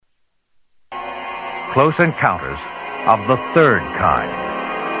close encounters of the third kind.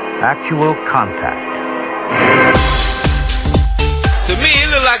 Actual contact. To me, it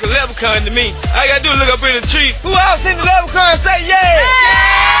look like a leprechaun to me. All I gotta do is look up in the tree. Who else seen the leprechaun say yeah?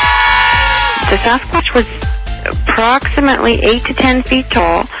 The Sasquatch was approximately 8 to 10 feet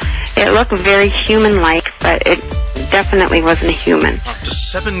tall. It looked very human-like, but it definitely wasn't a human. After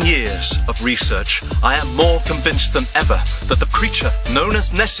 7 years of research, I am more convinced than ever that the creature known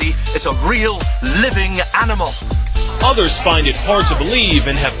as Nessie is a real, living animal. Others find it hard to believe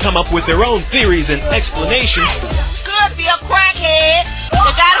and have come up with their own theories and explanations. Could be a crackhead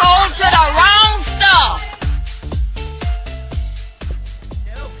that got hold to the wrong stuff.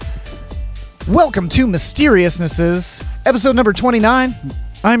 Welcome to Mysteriousnesses, episode number 29.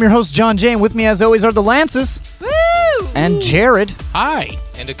 I'm your host, John Jay, and with me, as always, are the Lances. Woo! And Jared. Hi.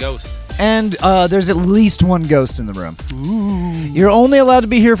 And a ghost. And there's at least one ghost in the room. Ooh. You're only allowed to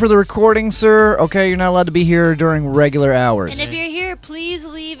be here for the recording, sir. Okay, you're not allowed to be here during regular hours. And if you're here, please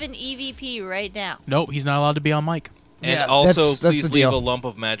leave an EVP right now. Nope, he's not allowed to be on mic. And Yeah, also, that's please the leave deal. a lump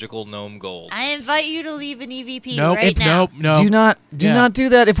of magical gnome gold. I invite you to leave an EVP Nope, right now. nope. Do not do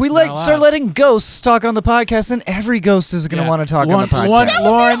that. If we Not start allowed. letting ghosts talk on the podcast, then every ghost is going to want to talk on the podcast.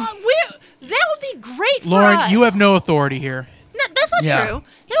 Lauren, That would be great for Lauren, us. you have no authority here. No, that's not Yeah. true.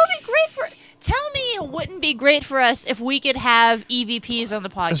 It would be great for... Tell me it wouldn't be great for us if we could have EVPs on the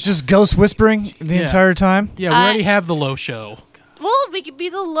podcast. It's just ghost whispering the Yeah. entire time. Yeah, we already have the low show. Well, we could be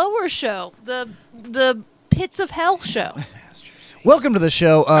the lower show. The Pits of Hell show. Welcome to the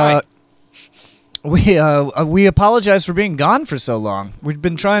show. We apologize for being gone for so long. We've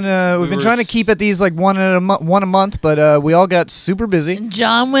been trying to keep at these like one a month, but we all got super busy.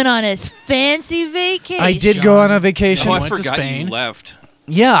 John went on his fancy vacation. I did go on a vacation. Oh, I went to forgot Spain. you left.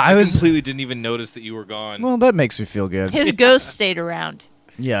 Yeah, I was. Completely didn't even notice that you were gone. Well, that makes me feel good. His ghost stayed around.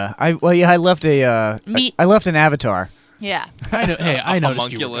 Yeah, I left I left an avatar. Yeah. I know. Hey, I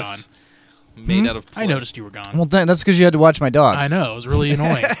noticed you were gone. Homunculus made out of clay. I noticed you were gone. Well, that's because you had to watch my dogs. I know. It was really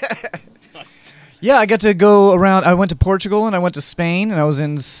annoying. Yeah, I got to go around. I went to Portugal and I went to Spain, and I was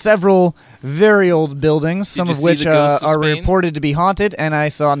in several very old buildings, some you of see which the ghosts of are Spain? reported to be haunted, and I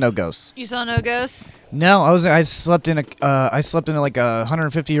saw no ghosts. You saw no ghosts? No, I slept in like a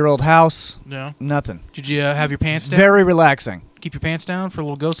 150-year-old house. No. Nothing. Did you have your pants down? Very relaxing. Keep your pants down for a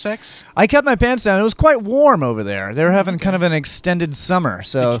little ghost sex? I kept my pants down. It was quite warm over there. They were having kind of an extended summer,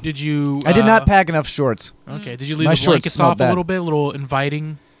 so Did you? I did not pack enough shorts. Okay. Did you leave My the shorts blankets smelled off bad. a little bit? A little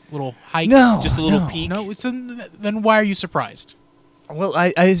inviting, little hike? No, Just a little no. peek. No. Then why are you surprised? Well,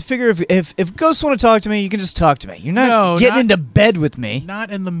 I figure if ghosts want to talk to me, you can just talk to me. You're not No, getting not- into bed with me. Not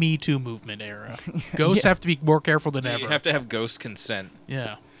in the Me Too movement era. Ghosts have to be more careful than ever. You have to have ghost consent.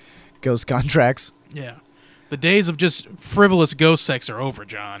 Yeah. Ghost contracts. Yeah. The days of just frivolous ghost sex are over,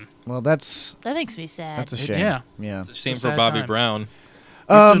 John. Well, that's That makes me sad. a shame. Yeah. Yeah. Same a for sad Bobby time. Brown. You have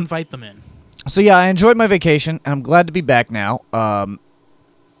to Um, invite them in. So yeah, I enjoyed my vacation, and I'm glad to be back now.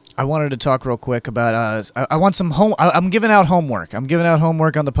 I wanted to talk real quick about. I want some home. I'm giving out homework. I'm giving out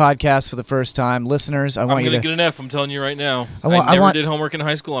homework on the podcast for the first time, listeners. I I'm want going you to to. get an F, I'm telling you right now. I want- I I never want- did homework in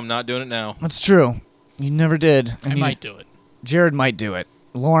high school. I'm not doing it now. That's true. You never did. I might do it. Jared might do it.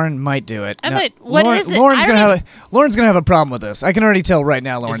 Lauren might do it. I Now, might- what Lauren, is it? Lauren's I gonna don't Lauren's gonna have a problem with this. I can already tell right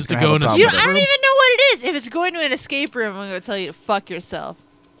now. Lauren's it to gonna go have a in a problem I with don't it. even know what it is. If it's going to an escape room, I'm going to tell you to fuck yourself.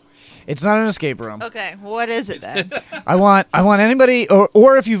 It's not an escape room. Okay, what is it then? I want anybody,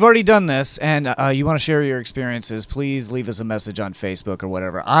 or if you've already done this and you want to share your experiences, please leave us a message on Facebook or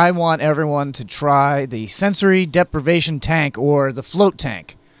whatever. I want everyone to try the sensory deprivation tank or the float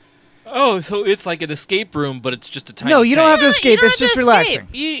tank. Oh, so it's like an escape room, but it's just a tiny No, you don't tank. have to escape. You don't It's have just to relaxing.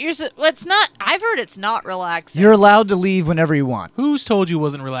 escape. It's not. I've heard it's not relaxing. You're allowed to leave whenever you want. Who's told you it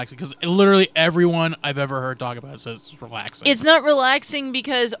wasn't relaxing? Because literally everyone I've ever heard talk about it says it's relaxing. It's not relaxing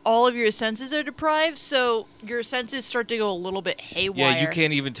because all of your senses are deprived, so your senses start to go a little bit haywire. Yeah, you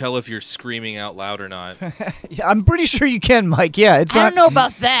can't even tell if you're screaming out loud or not. Yeah, I'm pretty sure you can, Mike. Yeah, it's I not. don't know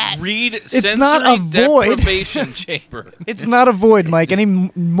about that. Read It's not a sensory void. deprivation chamber. It's not a void, Mike. Any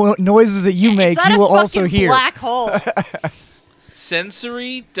noises that you make, It's not you a will fucking also hear. black hole.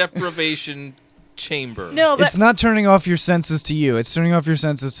 Sensory deprivation chamber. No, but It's not turning off your senses to you. It's turning off your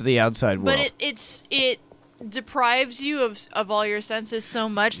senses to the outside world. but it deprives you of all your senses so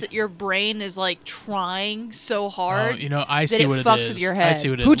much that your brain is like trying so hard. I that see it what it fucks is. with your I head. see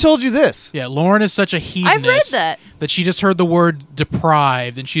what it is. Who told you this? Yeah, Lauren is such a hedonist. that. That she just heard the word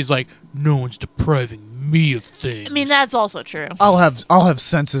deprived and she's like, no one's depriving me of things. I mean, that's also true. I'll have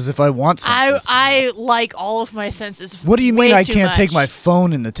senses if I want senses. I like all of my senses. What do you mean way I too can't take much. my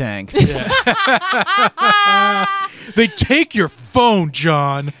phone in the tank? They take your phone,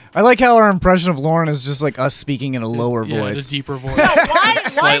 John. I like how our impression of Lauren is just like us speaking in a lower Yeah, voice. the deeper voice. Why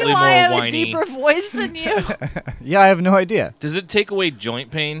Slightly do more I have whiny. a deeper voice than you? Yeah, I have no idea. Does it take away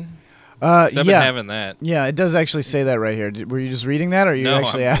joint pain? 'Cause I've been Yeah. having that. Yeah, it does actually say that right here. Were you just reading that, or are you No,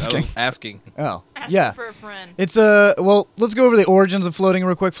 actually I asking? was asking. Oh, Asking yeah. for a friend. It's well, let's go over the origins of floating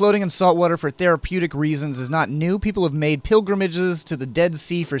real quick. Floating in salt water for therapeutic reasons is not new. People have made pilgrimages to the Dead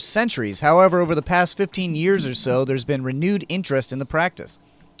Sea for centuries. However, over the past 15 years or so, there's been renewed interest in the practice.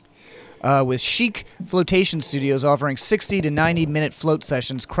 With chic flotation studios offering 60 to 90-minute float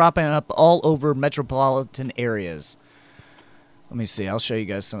sessions cropping up all over metropolitan areas. Let me see. I'll show you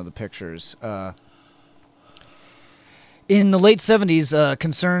guys some of the pictures. In the late 70s,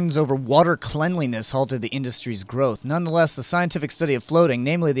 concerns over water cleanliness halted the industry's growth. Nonetheless, the scientific study of floating,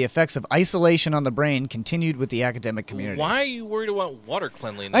 namely the effects of isolation on the brain, continued with the academic community. Why are you worried about water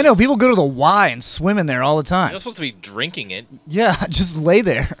cleanliness? I know, people go to the Y and swim in there all the time. You're not supposed to be drinking it. Yeah, just lay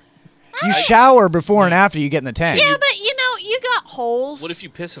there. You shower before and after you get in the tank. Yeah, but you got holes. What if you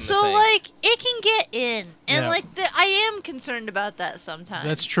piss in the so tank? like it can get in, and Yeah. I am concerned about that sometimes.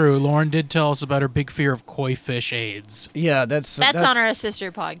 That's true. Lauren did tell us about her big fear of koi fish AIDS. Yeah, that's on our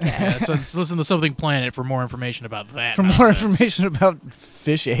sister podcast. Yeah, so listen to Something Planet for more information about that. For more nonsense. information about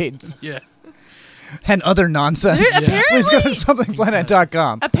fish AIDS Yeah. and other nonsense, please go to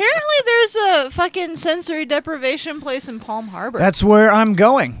somethingplanet.com. Apparently, there's a fucking sensory deprivation place in Palm Harbor. That's where I'm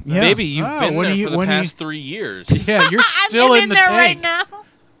going. Yeah. Baby, you've Oh, been when there are you- for the when are you- past 3 years. Yeah, you're still I'm in the there tank. right now.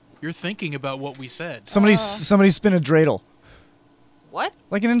 You're thinking about what we said. Somebody spin a dreidel. What?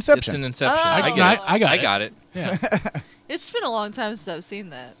 Like an It's Inception. an Inception. Oh. I get it. I got I it. got it. Yeah. It's been a long time since I've seen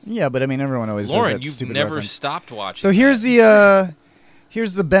that. Yeah, but I mean, everyone always does Lauren, that you've stupid never reference. stopped watching. So here's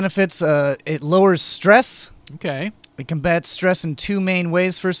the benefits. It lowers stress. Okay. It combats stress in two main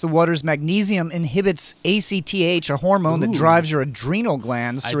ways. First, the water's magnesium inhibits ACTH, a hormone that Ooh. drives your adrenal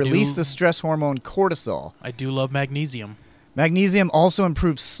glands to I release do- the stress hormone cortisol. I do love magnesium. Magnesium also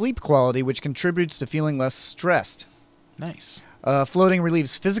improves sleep quality, which contributes to feeling less stressed. Nice. Floating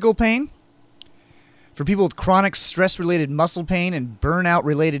relieves physical pain. For people with chronic stress-related muscle pain and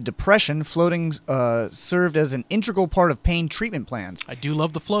burnout-related depression, floating served as an integral part of pain treatment plans. I do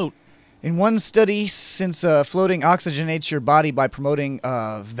love the float. In one study, since floating oxygenates your body by promoting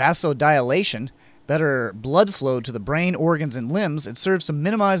vasodilation, better blood flow to the brain, organs, and limbs, it serves to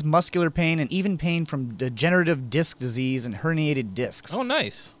minimize muscular pain and even pain from degenerative disc disease and herniated discs. Oh,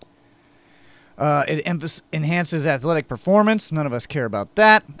 nice. It enhances athletic performance. None of us care about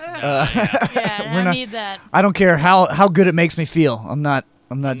that. Yeah, I We're don't not- need that. I don't care how good it makes me feel. I'm not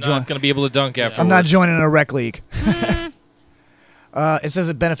I'm not joining. going to be able to dunk afterwards. I'm not joining a rec league. It says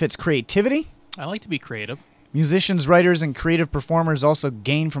it benefits creativity. I like to be creative. Musicians, writers, and creative performers also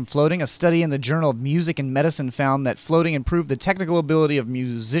gain from floating. A study in the Journal of Music and Medicine found that floating improved the technical ability of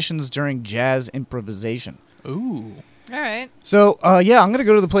musicians during jazz improvisation. Ooh. All right. So, yeah, I'm going to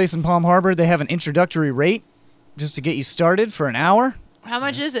go to the place in Palm Harbor. They have an introductory rate just to get you started for an hour. How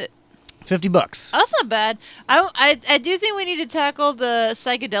much is it? $50. Oh, that's not bad. I do think we need to tackle the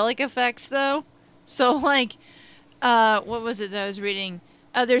psychedelic effects, though. So, like, what was it that I was reading?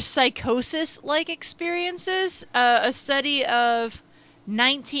 There's psychosis-like experiences. A study of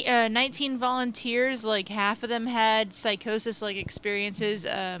 19 volunteers, like half of them had psychosis-like experiences,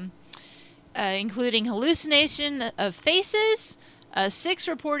 including hallucination of faces. 6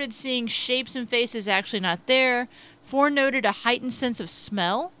 reported seeing shapes and faces actually not there. 4 noted a heightened sense of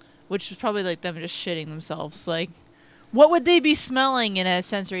smell, which was probably like them just shitting themselves. Like, what would they be smelling in a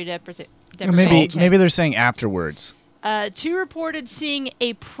sensory deprivation? Maybe they're saying afterwards. 2 reported seeing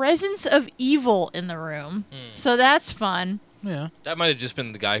a presence of evil in the room. So that's fun. Yeah. That might have just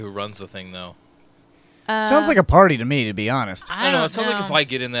been the guy who runs the thing, though. Sounds like a party to me, to be honest. I don't know. It sounds like if I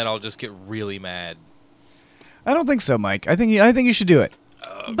get in that, I'll just get really mad. I don't think so, Mike. I think you should do it.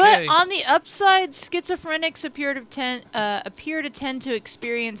 But on the upside, schizophrenics appear to tend to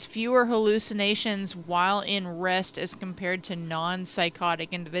experience fewer hallucinations while in rest as compared to non-psychotic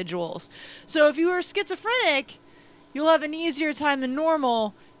individuals. So if you are schizophrenic, you'll have an easier time than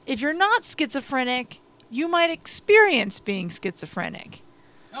normal. If you're not schizophrenic, you might experience being schizophrenic.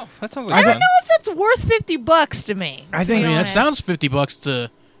 Oh, that sounds like I fun. don't know if that's worth $50 to me. I think- I mean, that honest. sounds $50 to,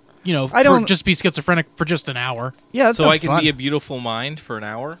 I don't- just be schizophrenic for just an hour. Yeah, that So sounds I can fun. be a beautiful mind for an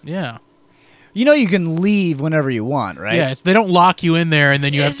hour? Yeah. You know you can leave whenever you want, right? Yeah, they don't lock you in there and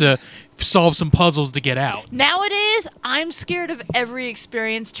then you have to solve some puzzles to get out. Nowadays, I'm scared of every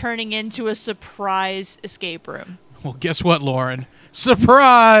experience turning into a surprise escape room. Well, guess what, Lauren?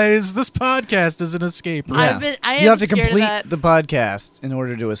 Surprise! This podcast is an escape room. I you am have to scared of complete that. the podcast in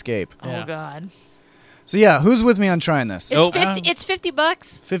order to escape. Oh, God. So yeah, who's with me on trying this? It's 50. It's $50.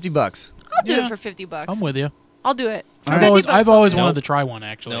 $50. I'll do it for $50. I'm with you. I'll do it. For I've 50 always, bucks, I've I'll always do it. wanted to try one,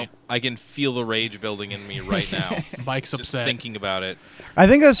 actually. No, I can feel the rage building in me right now. Mike's Just upset. thinking about it. I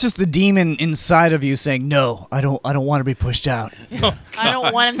think that's just the demon inside of you saying, "No, I don't want to be pushed out." I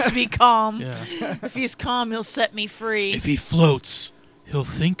don't want him to be calm. Yeah. If he's calm, he'll set me free. If he floats, he'll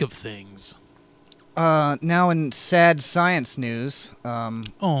think of things. Now in sad science news.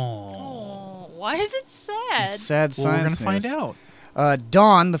 Oh, why is it sad? Sad Well, we're science gonna find news. out.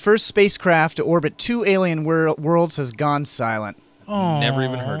 Dawn, the first spacecraft to orbit 2 alien worlds, has gone silent. Never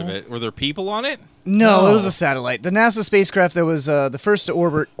even heard of it. Were there people on it? No, it was a satellite. The NASA spacecraft that was the first to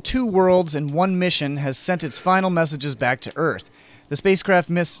orbit 2 worlds in one mission has sent its final messages back to Earth. The spacecraft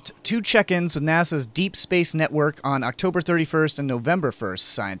missed 2 check-ins with NASA's Deep Space Network on October 31st and November 1st,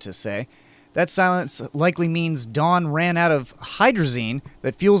 scientists say. That silence likely means Dawn ran out of hydrazine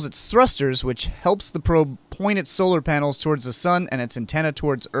that fuels its thrusters, which helps the probe point its solar panels towards the sun and its antenna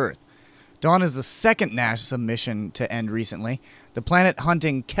towards Earth. Dawn is the second NASA mission to end recently. The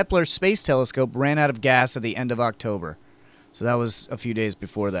planet-hunting Kepler Space Telescope ran out of gas at the end of October. So that was a few days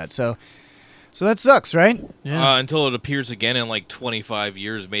before that. So that sucks, right? Yeah. Until it appears again in like 25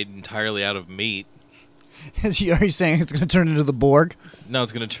 years, made entirely out of meat. Are you saying it's going to turn into the Borg? No,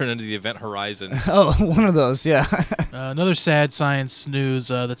 it's going to turn into the Event Horizon. Oh, one of those, yeah. Another sad science news.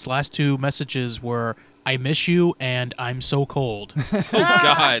 That's last 2 messages were, "I miss you" and "I'm so cold." Oh,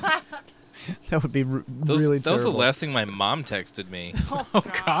 God. That would be really That was the terrible. last thing my mom texted me. Oh,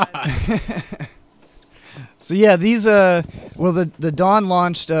 God. So yeah, these the Dawn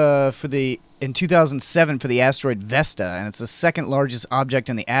launched in 2007 for the asteroid Vesta, and it's the second largest object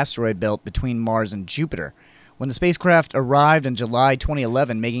in the asteroid belt between Mars and Jupiter. When the spacecraft arrived in July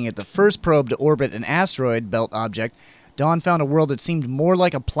 2011, making it the first probe to orbit an asteroid belt object, Dawn found a world that seemed more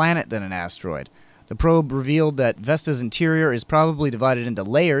like a planet than an asteroid. The probe revealed that Vesta's interior is probably divided into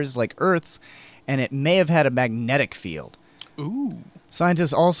layers like Earth's, and it may have had a magnetic field. Ooh.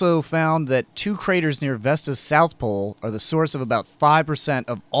 Scientists also found that 2 craters near Vesta's south pole are the source of about 5%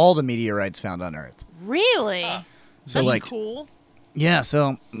 of all the meteorites found on Earth. Really? So, That's cool. Yeah,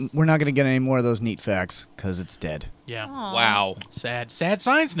 so we're not going to get any more of those neat facts because it's dead. Yeah. Aw. Wow. Sad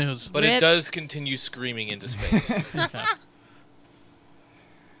science news. But it does continue screaming into space.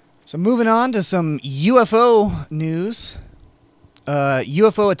 So moving on to some UFO news.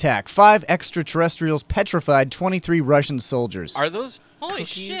 UFO attack. 5 extraterrestrials petrified 23 Russian soldiers. Are those Holy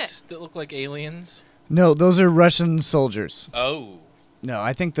cookies shit. that look like aliens? No, those are Russian soldiers. Oh. No,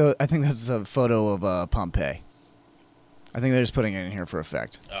 I think that's a photo of Pompeii. I think they're just putting it in here for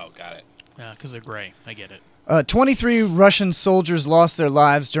effect. Oh, got it. Yeah, because they're gray. I get it. 23 Russian soldiers lost their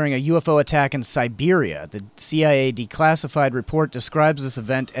lives during a UFO attack in Siberia. The CIA declassified report describes this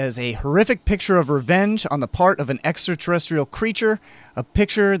event as a horrific picture of revenge on the part of an extraterrestrial creature, a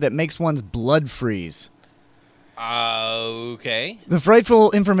picture that makes one's blood freeze. Okay. The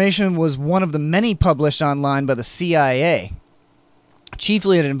frightful information was one of the many published online by the CIA.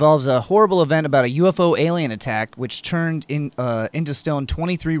 Chiefly, it involves a horrible event about a UFO alien attack which turned into stone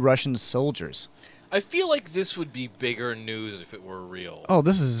 23 Russian soldiers. I feel like this would be bigger news if it were real. Oh,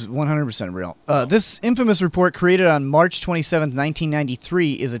 this is 100% real. This infamous report, created on March 27,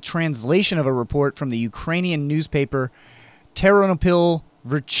 1993, is a translation of a report from the Ukrainian newspaper Ternopil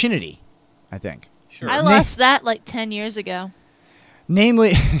Virginity, I think. Sure. I lost that like 10 years ago.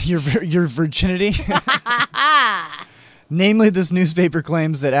 Namely, your virginity? Namely, this newspaper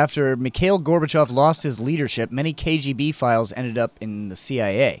claims that after Mikhail Gorbachev lost his leadership, many KGB files ended up in the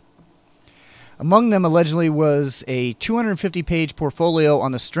CIA. Among them, allegedly, was a 250-page portfolio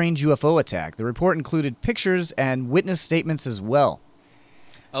on the strange UFO attack. The report included pictures and witness statements as well.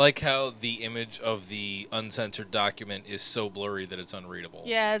 I like how the image of the uncensored document is so blurry that it's unreadable.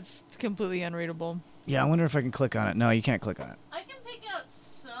 Yeah, it's completely unreadable. Yeah, I wonder if I can click on it. No, you can't click on it. I can pick out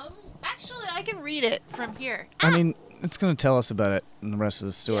some. Actually, I can read it from here. I mean, it's going to tell us about it in the rest of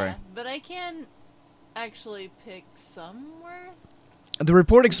the story. Yeah, but I can actually pick somewhere. The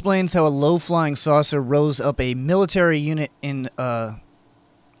report explains how a low-flying saucer rose up a military unit in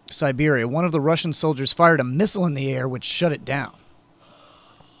Siberia. One of the Russian soldiers fired a missile in the air, which shut it down.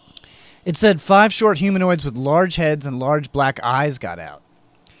 It said 5 short humanoids with large heads and large black eyes got out.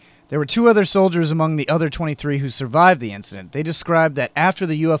 There were 2 other soldiers among the other 23 who survived the incident. They described that after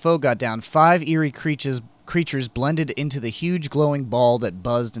the UFO got down, 5 eerie creatures blended into the huge glowing ball that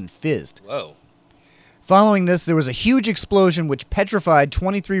buzzed and fizzed. Whoa. Following this, there was a huge explosion which petrified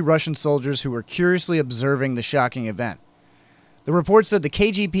 23 Russian soldiers who were curiously observing the shocking event. The report said the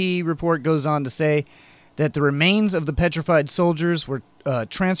KGB report goes on to say that the remains of the petrified soldiers were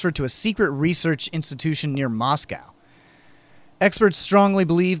transferred to a secret research institution near Moscow. Experts strongly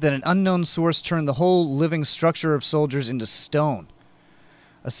believe that an unknown source turned the whole living structure of soldiers into stone.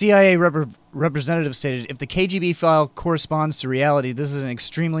 A CIA representative stated, if the KGB file corresponds to reality, this is an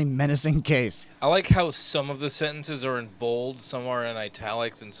extremely menacing case. I like how some of the sentences are in bold, some are in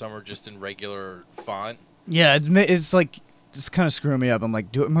italics, and some are just in regular font. Yeah, it's like, it's kind of screwing me up. I'm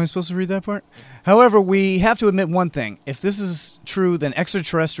like, am I supposed to read that part? However, we have to admit one thing. If this is true, then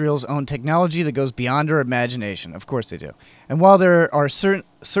extraterrestrials own technology that goes beyond our imagination. Of course they do. And while there are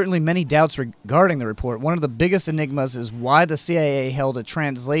certainly many doubts regarding the report, one of the biggest enigmas is why the CIA held a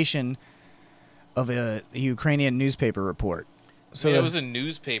translation of a Ukrainian newspaper report. So it was a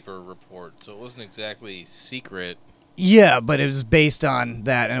newspaper report, so it wasn't exactly secret. Yeah, but it was based on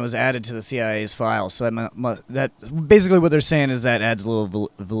that, and it was added to the CIA's file. So that basically what they're saying is that adds a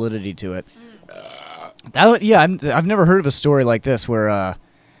little validity to it. I've never heard of a story like this where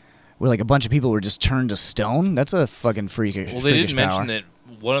like a bunch of people were just turned to stone. That's a fucking freakish. Well, they did mention that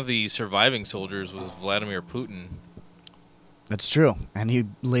one of the surviving soldiers was Vladimir Putin. That's true, and he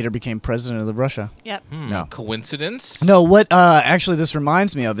later became president of Russia. Yep. No coincidence. No, what actually this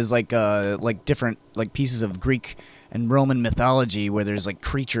reminds me of is like different like pieces of Greek and Roman mythology where there's like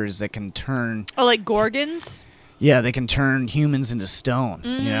creatures that can turn. Oh, like Gorgons. Yeah, they can turn humans into stone.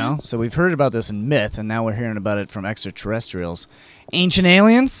 Mm-hmm. You know, so we've heard about this in myth, and now we're hearing about it from extraterrestrials. Ancient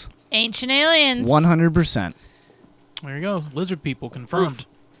aliens. Ancient aliens. 100%. There you go. Lizard people confirmed.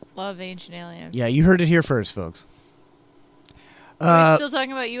 Love ancient aliens. Yeah, you heard it here first, folks. Are we still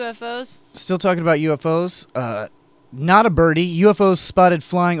talking about UFOs? Still talking about UFOs. Not a birdie. UFOs spotted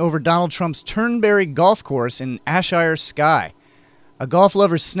flying over Donald Trump's Turnberry Golf Course in Ayrshire sky. A golf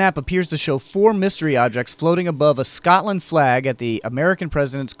lover's snap appears to show 4 mystery objects floating above a Scotland flag at the American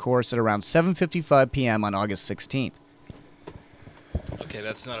president's course at around 7:55 p.m. on August 16th. Okay,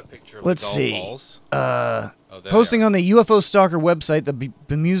 that's not a picture of Let's the see. golf balls. Posting on the UFO Stalker website, the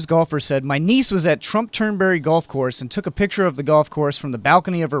bemused golfer said, "My niece was at Trump Turnberry Golf Course and took a picture of the golf course from the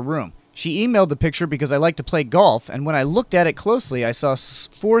balcony of her room. She emailed the picture because I like to play golf, and when I looked at it closely, I saw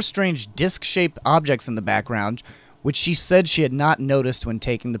 4 strange disc-shaped objects in the background, which she said she had not noticed when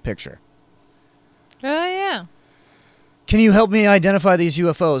taking the picture." Oh, yeah. Can you help me identify these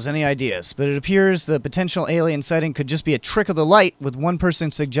UFOs? Any ideas? But it appears the potential alien sighting could just be a trick of the light, with one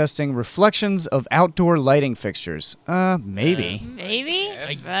person suggesting reflections of outdoor lighting fixtures. Maybe. Maybe?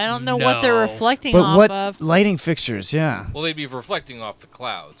 I don't know what they're reflecting But off what of. lighting fixtures? Yeah. Well, they'd be reflecting off the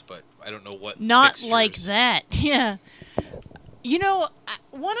clouds, but I don't know what. Not fixtures. like that. Yeah. You know,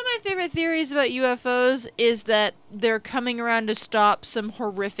 one of my favorite theories about UFOs is that they're coming around to stop some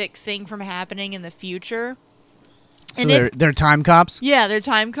horrific thing from happening in the future. So they're time cops? Yeah, they're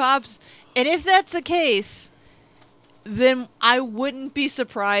time cops. And if that's the case, then I wouldn't be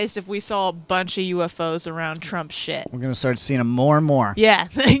surprised if we saw a bunch of UFOs around Trump's shit. We're going to start seeing them more and more. Yeah.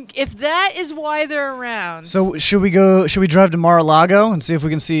 If that is why they're around. So should we drive to Mar-a-Lago and see if we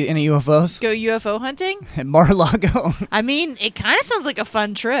can see any UFOs? Go UFO hunting? At Mar-a-Lago? I mean, it kind of sounds like a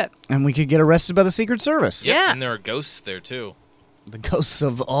fun trip. And we could get arrested by the Secret Service. Yep, Yeah. and there are ghosts there too. The ghosts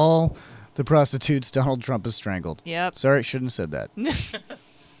of all the prostitutes Donald Trump has strangled. Yep. Sorry, shouldn't have said that.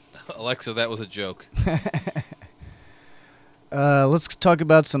 Alexa, that was a joke. Let's talk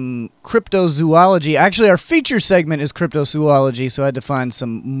about some cryptozoology. Actually, our feature segment is cryptozoology, so I had to find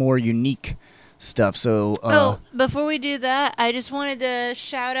some more unique stuff. So, before we do that, I just wanted to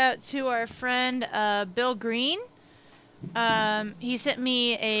shout out to our friend Bill Green. He sent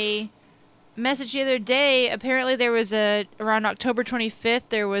me a message the other day. Apparently, there was around October 25th,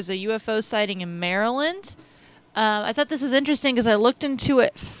 there was a UFO sighting in Maryland. I thought this was interesting because I looked into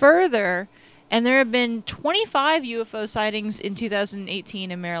it further, and there have been 25 UFO sightings in 2018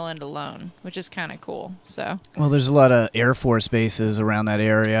 in Maryland alone, which is kind of cool. So, well, there's a lot of Air Force bases around that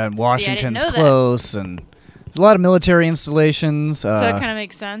area, and Washington's know that. close, and there's a lot of military installations. so it kind of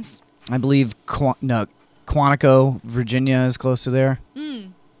makes sense. I believe Quantico, Virginia, is close to there.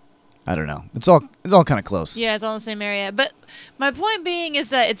 I don't know. It's all kind of close. Yeah, it's all in the same area. But my point being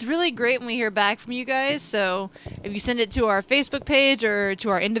is that it's really great when we hear back from you guys. So if you send it to our Facebook page or to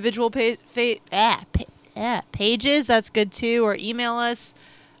our individual pages, that's good too. Or email us.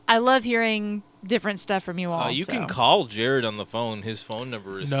 I love hearing different stuff from you all. You can call Jared on the phone. His phone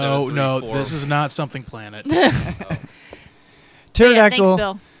number is No, 734. this is not Something Planet. Pterodactyl. Thanks,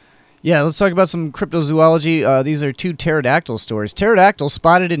 Bill. Yeah, let's talk about some cryptozoology. These are 2 pterodactyl stories. Pterodactyl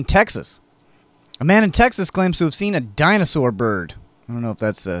spotted in Texas. A man in Texas claims to have seen a dinosaur bird. I don't know if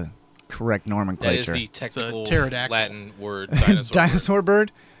that's the correct That nomenclature. is the technical pterodactyl. Latin word, dinosaur. Dinosaur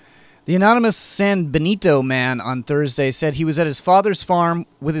bird? The anonymous San Benito man on Thursday said he was at his father's farm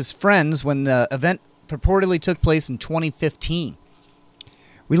with his friends when the event purportedly took place in 2015.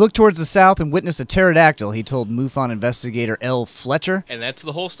 We looked towards the south and witnessed a pterodactyl, he told MUFON investigator L. Fletcher. And that's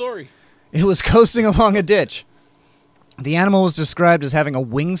the whole story. It was coasting along a ditch. The animal was described as having a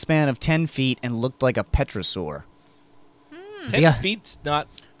wingspan of 10 feet and looked like a petrosaur. 10 feet's not...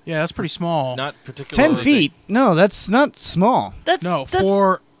 Yeah, that's pretty small. Not particularly 10 feet? No, that's not small. No,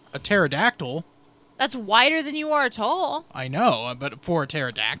 for a pterodactyl. That's wider than you are tall. I know, but for a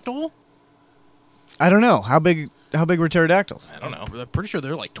pterodactyl? I don't know. How big were pterodactyls? I don't know. I'm pretty sure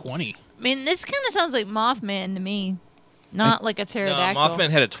they're like 20. I mean, this kind of sounds like Mothman to me. Not like a No, pterodactyl. Mothman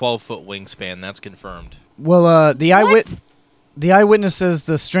had a 12-foot wingspan. That's confirmed. Well, the eyewitness says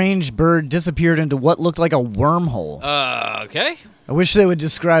the strange bird disappeared into what looked like a wormhole. Okay. I wish they would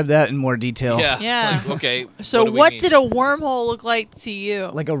describe that in more detail. Yeah. Like, okay. So do we what mean? did a wormhole look like to you?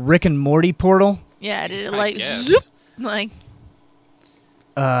 Like a Rick and Morty portal? Yeah, did it I like guess. zoop? Like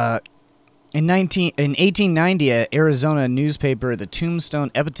In 1890, an Arizona newspaper, the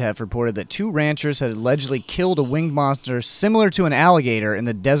Tombstone Epitaph, reported that two ranchers had allegedly killed a winged monster similar to an alligator in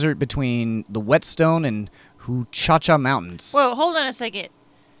the desert between the Whetstone and Huchacha Mountains. whoa, hold on a second.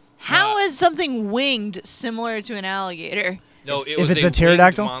 How is something winged similar to an alligator? No, it If was it's a winged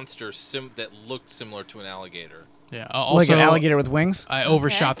pterodactyl? monster that looked similar to an alligator. Yeah. Like Also, an alligator with wings? I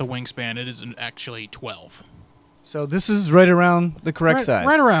overshot the wingspan. It is actually 12. So this is right around the correct size.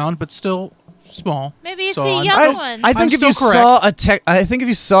 Right around, but still small. Maybe it's So a I'm young still- one. I think I'm if still you correct.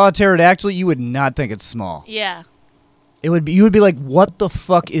 saw a pterodactyl, you would not think it's small. Yeah. You would be like, "What the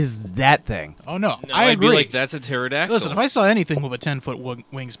fuck is that thing?" Oh, no. No, I I'd agree. be like, that's a pterodactyl. Listen, if I saw anything with a 10-foot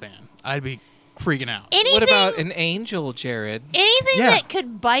wingspan, I'd be freaking out. Anything, What about an angel, Jared? anything Yeah. that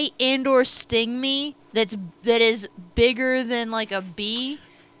could bite and or sting me that is bigger than like a bee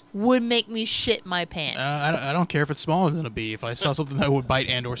would make me shit my pants. I don't care if it's smaller than a bee. If I saw something that would bite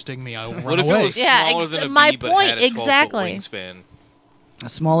and or sting me, I will run What if away. it was Yeah, smaller than a my bee but point, had a 12-foot exactly. wingspan?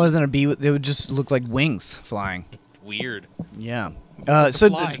 Smaller than a bee, they would just look like wings flying. Weird. Yeah. to So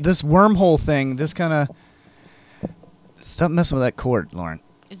fly. this wormhole thing, this kind of... Stop messing with that cord, Lauren.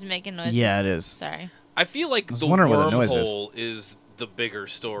 Is it making noises? Yeah, it is. Sorry. I feel like I was the wondering what the noise is. wormhole is the bigger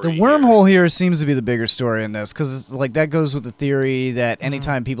story. The wormhole here seems to be the bigger story in this, because like that goes with the theory that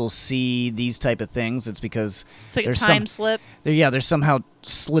anytime people see these type of things, it's because It's like a there's time slip. they're somehow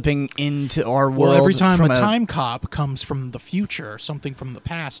slipping into our world. Well, every time from a time cop comes from the future, something from the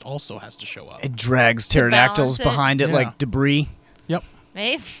past also has to show up. it drags pterodactyls balance it? behind it Yeah. like debris. Yep.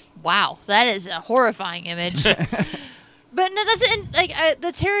 Maybe. Wow, that is a horrifying image. But no,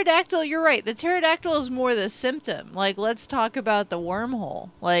 the pterodactyl. You're right. The pterodactyl is more the symptom. Like, let's talk about the wormhole.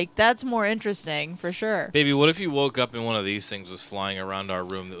 Like, that's more interesting for sure. Baby, what if you woke up and one of these things was flying around our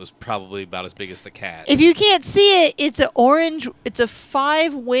room that was probably about as big as the cat? If you can't see it, it's a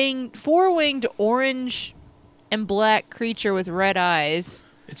four-winged orange and black creature with red eyes.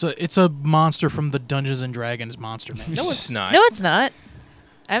 It's a monster from the Dungeons and Dragons monster manual. No, it's not. No, it's not.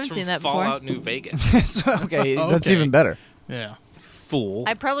 I haven't It's seen from that Fallout before. New Vegas. Okay, that's Okay. even better. Yeah. Fool.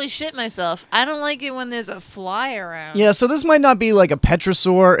 I probably shit myself. I don't like it when there's a fly around. Yeah, so this might not be like a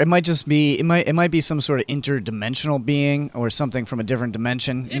petrosaur. It might just be it might be some sort of interdimensional being or something from a different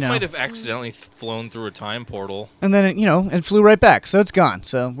dimension. It You know, might have accidentally flown through a time portal. and then it flew right back, so it's gone.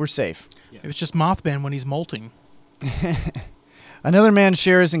 So we're safe. It was just Mothman when he's molting. Another man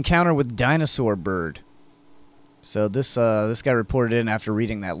shares encounter with dinosaur bird. So this guy reported in after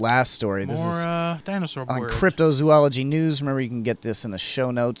reading that last story. This is More dinosaur on word. Cryptozoology News. Remember, you can get this in the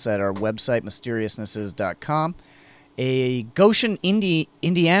show notes at our website, mysteriousnesses.com. A Goshen,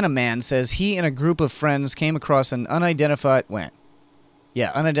 Indiana man says he and a group of friends came across an unidentified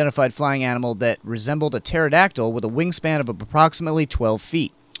flying animal that resembled a pterodactyl with a wingspan of approximately 12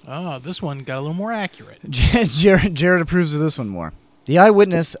 feet. Oh, this one got a little more accurate. Jared approves of this one more. The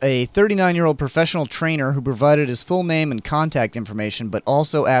eyewitness, a 39-year-old professional trainer who provided his full name and contact information but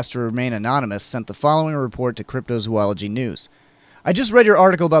also asked to remain anonymous, sent the following report to Cryptozoology News. I just read your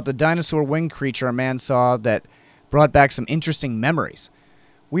article about the dinosaur winged creature a man saw that brought back some interesting memories.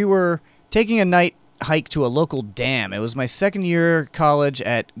 We were taking a night hike to a local dam. It was my second year college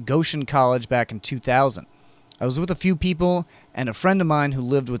at Goshen College back in 2000. I was with a few people and a friend of mine who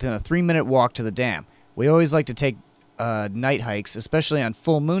lived within a 3-minute walk to the dam. We always like to take night hikes, especially on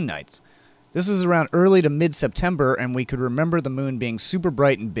full moon nights. This was around early to mid-September, and we could remember the moon being super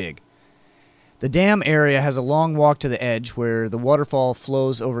bright and big. The dam area has a long walk to the edge where the waterfall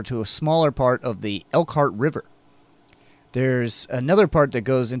flows over to a smaller part of the Elkhart River. There's another part that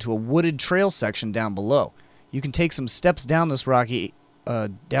goes into a wooded trail section down below. You can take some steps down this rocky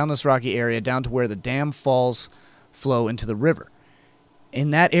down this rocky area down to where the dam falls flow into the river.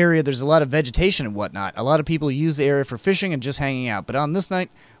 In that area, there's a lot of vegetation and whatnot. A lot of people use the area for fishing and just hanging out. But on this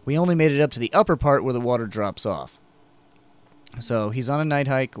night, we only made it up to the upper part where the water drops off. So he's on a night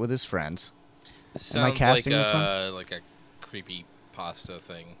hike with his friends. Am I casting this one? Like a creepy pasta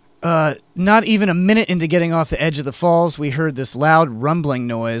thing. Not even a minute into getting off the edge of the falls, we heard this loud rumbling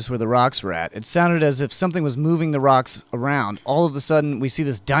noise where the rocks were at. It sounded as if something was moving the rocks around. All of a sudden, we see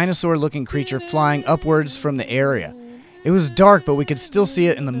this dinosaur-looking creature flying upwards from the area. It was dark, but we could still see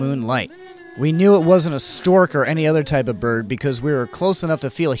it in the moonlight. We knew it wasn't a stork or any other type of bird because we were close enough to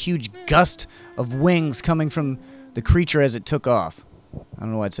feel a huge gust of wings coming from the creature as it took off. I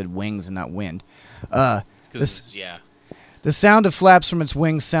don't know why it said wings and not wind. The sound of flaps from its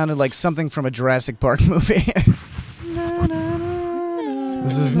wings sounded like something from a Jurassic Park movie.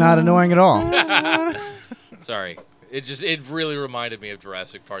 This is not annoying at all. Sorry. It really reminded me of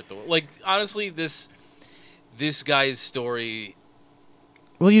Jurassic Park. Like, honestly, this guy's story...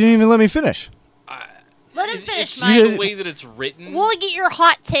 Well, you didn't even let me finish. Let him finish, It's Mike. the way that it's written. We'll get your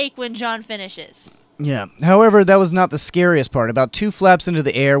hot take when John finishes. Yeah. However, that was not the scariest part. About 2 flaps into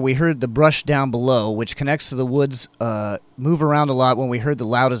the air, we heard the brush down below, which connects to the woods, move around a lot when we heard the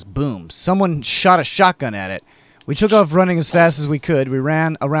loudest boom. Someone shot a shotgun at it. We took off running as fast as we could. We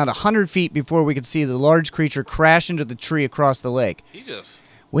ran around 100 feet before we could see the large creature crash into the tree across the lake.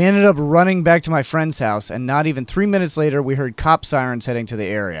 We ended up running back to my friend's house, and not even 3 minutes later, we heard cop sirens heading to the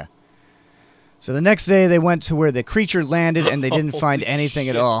area. So the next day, they went to where the creature landed, and they didn't find anything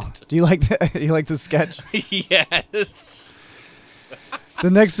at all. Do you like that? You like the sketch? Yes. The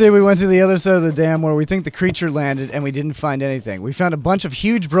next day, we went to the other side of the dam where we think the creature landed, and we didn't find anything. We found a bunch of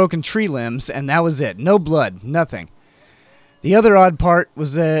huge broken tree limbs, and that was it. No blood, nothing. The other odd part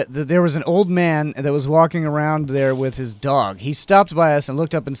was that there was an old man that was walking around there with his dog. He stopped by us and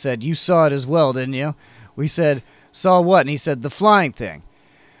looked up and said, "You saw it as well, didn't you?" We said, "Saw what?" And he said, "The flying thing."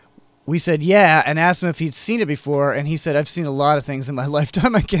 We said, "Yeah," and asked him if he'd seen it before, and he said, "I've seen a lot of things in my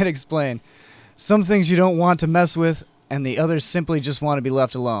lifetime I can't explain. Some things you don't want to mess with, and the others simply just want to be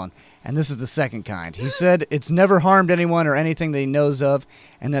left alone. And this is the second kind." He said it's never harmed anyone or anything that he knows of,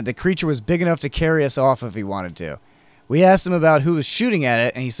 and that the creature was big enough to carry us off if he wanted to. We asked him about who was shooting at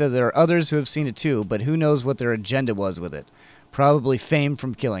it, and he said there are others who have seen it too, but who knows what their agenda was with it. Probably fame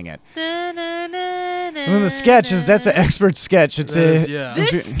from killing it. And then the sketch is, that's an expert sketch. It's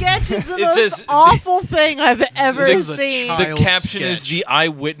This sketch is the most awful thing I've ever seen. The caption is, "The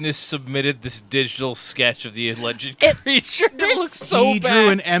eyewitness submitted this digital sketch of the alleged creature." It looks so He bad. drew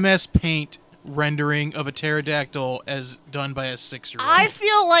an MS Paint rendering of a pterodactyl as done by a 6-year-old. I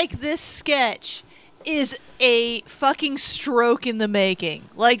feel like this sketch is a fucking stroke in the making.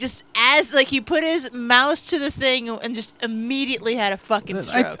 Like, just as, like, he put his mouse to the thing and just immediately had a fucking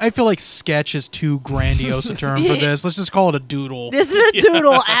stroke. I feel like sketch is too grandiose a term for this. Let's just call it a doodle. This is a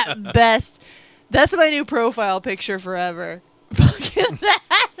doodle at best. That's my new profile picture forever. Fucking that.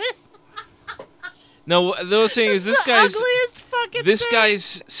 No, the other thing is this the guy's ugliest fucking this thing.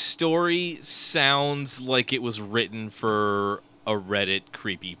 guy's story sounds like it was written for a Reddit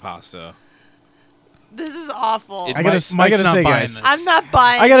creepypasta. This is awful. I gotta say, guys. I'm not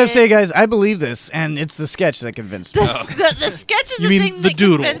buying I gotta it. say, guys, I believe this, and it's the sketch that convinced me. The sketch is You the mean thing the that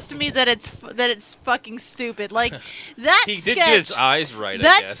doodle. convinced me that it's fucking stupid. Like that He sketch. did get his eyes right, I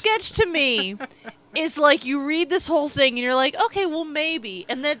That guess. sketch to me is like you read this whole thing and you're like, okay, well maybe,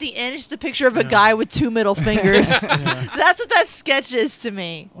 and then at the end it's just a picture of a guy with 2 middle fingers. That's what that sketch is to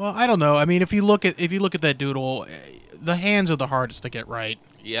me. Well, I don't know. I mean, if you look at that doodle, the hands are the hardest to get right.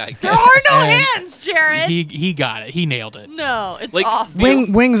 Yeah, I There are no And hands, Jared. He got it. He nailed it. No, it's Like, awful.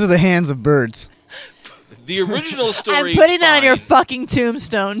 Wings are the hands of birds. The original story. I'm putting that on fine, your fucking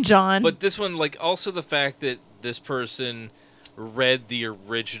tombstone, John. But this one, like, also the fact that this person read the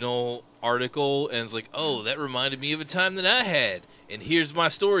original article and is like, "Oh, that reminded me of a time that I had, and here's my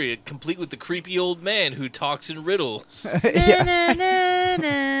story, complete with the creepy old man who talks in riddles." Na, na, na,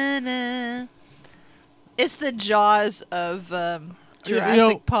 na, na. It's the Jaws of Jurassic You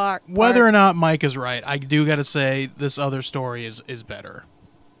know, Park. Whether or not Mike is right, I do got to say this other story is better.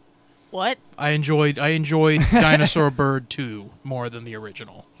 What? I enjoyed Dinosaur Bird 2 more than the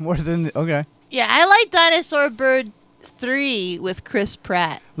original. More than okay. Yeah, I like Dinosaur Bird 3 with Chris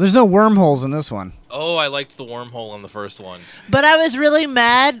Pratt. There's no wormholes in this one. Oh, I liked the wormhole on the first one. But I was really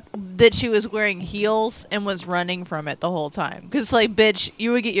mad that she was wearing heels and was running from it the whole time. Because, like, bitch,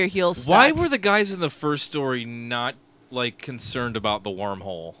 you would get your heels stuck. Why were the guys in the first story not, like, concerned about the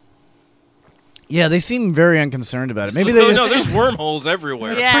wormhole? Yeah, they seem very unconcerned about it. Maybe they no, just... there's wormholes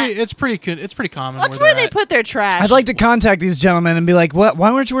everywhere. Yeah. It's pretty common. That's where they put their trash. I'd like to contact these gentlemen and be like, "What?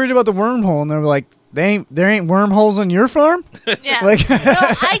 Why weren't you worried about the wormhole?" And they're like, "There ain't wormholes on your farm." Yeah. Like, No,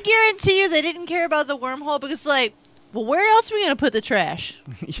 I guarantee you they didn't care about the wormhole because, like, well, where else are we gonna put the trash?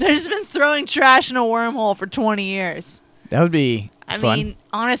 They've just been throwing trash in a wormhole for 20 years. that would be I fun. mean,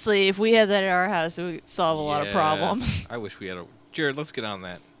 honestly, if we had that at our house, it would solve a lot of Yeah. problems. I wish we had a Jared. Let's get on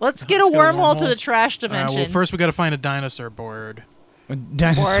that. Let's get a Let's get a wormhole to wormhole. the trash dimension. Well, first we got to find a dinosaur board. A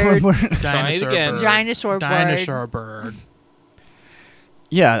dinosaur Word. bird. Dinosaur again. bird. Dinosaur bird. Dinosaur bird.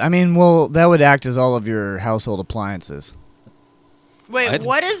 Yeah, I mean, well, that would act as all of your household appliances. Wait,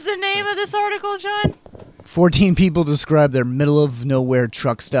 what is the name of this article, John? 14 people describe their middle-of-nowhere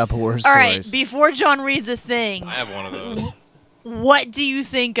truck stop horror All right, stories. before John reads a thing, I have one of those. what do you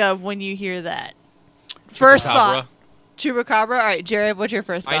think of when you hear that? First thought. Chupacabra? All right, Jared, what's your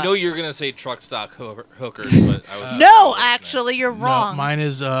first thought? I know you're gonna say truck stop hookers, but I was No, actually, you're No, wrong. mine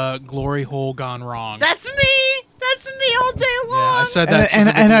is glory hole gone wrong. That's me. That's me all day long. yeah, I said and,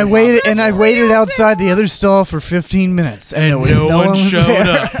 that. and I waited and I waited outside the other stall for 15 minutes and, there was no one was showed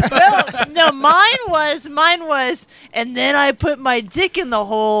there. up. No, mine was, and then I put my dick in the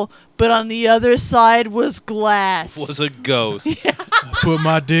hole, but on the other side was glass. was a ghost. Put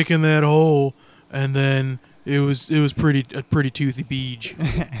my dick in that hole, and then it was a pretty toothy beach.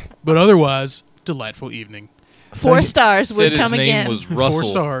 But otherwise, delightful evening. 4 stars Said would his come name again. was Russell. 4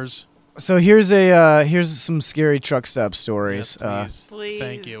 stars. So here's some scary truck stop stories. Yes, please. Please.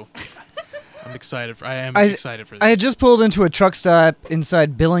 Thank you. I'm excited. I am I- excited for this. I had just pulled into a truck stop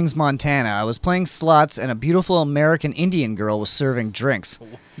inside Billings, Montana. I was playing slots, and a beautiful American Indian girl was serving drinks.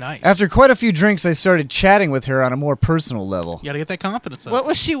 Nice. After quite a few drinks, I started chatting with her on a more personal level. You gotta get that confidence up. What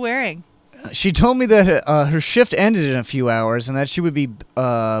was she wearing? She told me that her shift ended in a few hours, and that she would be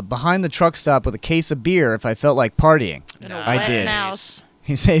behind the truck stop with a case of beer if I felt like partying. I Wet did. mouse.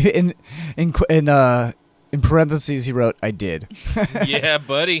 He said in parentheses he wrote, "I did." Yeah,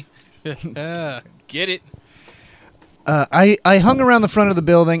 buddy. Yeah. Get it. I hung around the front of the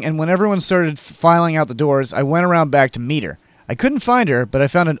building, and when everyone started filing out the doors, I went around back to meet her. I couldn't find her, but I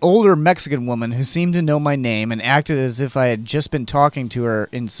found an older Mexican woman who seemed to know my name and acted as if I had just been talking to her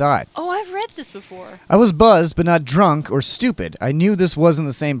inside. Oh, I've read this before. I was buzzed, but not drunk or stupid. I knew this wasn't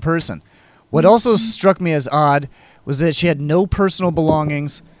the same person. What also struck me as odd was that she had no personal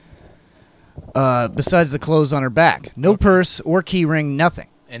belongings besides the clothes on her back. No purse or key ring, nothing.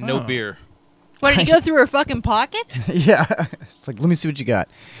 And no beer. What, did you go through her fucking pockets? Yeah. It's like, let me see what you got.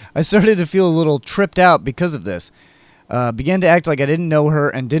 I started to feel a little tripped out because of this. Began to act like I didn't know her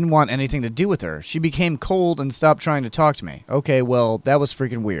and didn't want anything to do with her. She became cold and stopped trying to talk to me. Okay, well, that was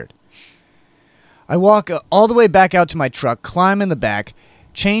freaking weird. I walk all the way back out to my truck, climb in the back,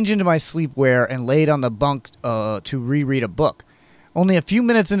 change into my sleepwear, and laid on the bunk to reread a book. Only a few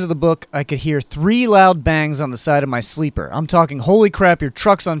minutes into the book, I could hear 3 loud bangs on the side of my sleeper. I'm talking, holy crap, your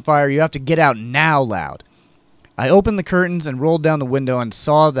truck's on fire, you have to get out now loud. I opened the curtains and rolled down the window and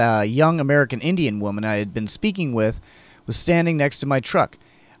saw the young American Indian woman I had been speaking with was standing next to my truck.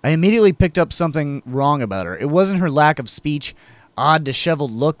 I immediately picked up something wrong about her. It wasn't her lack of speech, odd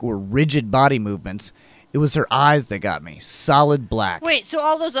disheveled look, or rigid body movements. It was her eyes that got me. Solid black. Wait, so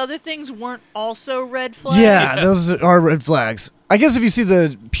all those other things weren't also red flags? Yeah, those are red flags. I guess if you see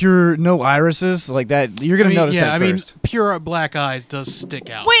the pure no irises like that, you're going to notice that first. Pure black eyes does stick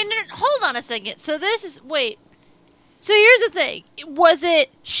out. Wait, no, hold on a second. So this is So here's the thing. Was it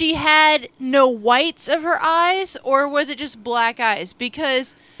she had no whites of her eyes, or was it just black eyes?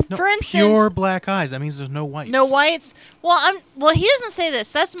 Because, No, for instance, pure black eyes. That means there's no whites. no whites. Well, he doesn't say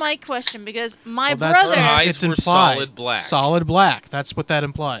this. That's my question because my that's- brother. Her eyes It's were implied. solid black. Solid black. That's what that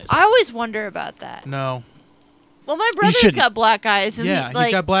implies. I always wonder about that. No. Well, my brother's shouldn't. got black eyes. And Yeah, like,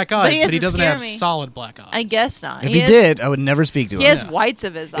 he's got black eyes, but he doesn't scare have me. solid black eyes. I guess not. If he has- did, I would never speak to him. He has whites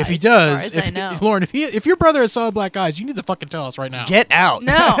of his eyes. If he as far does, as I know. Lauren, if your brother has solid black eyes, you need to fucking tell us right now. Get out.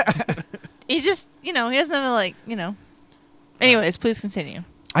 No. He just, he doesn't have Anyways, please continue.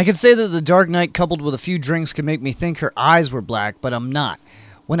 I could say that the dark night coupled with a few drinks could make me think her eyes were black, but I'm not.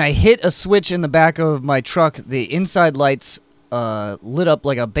 When I hit a switch in the back of my truck, the inside lights lit up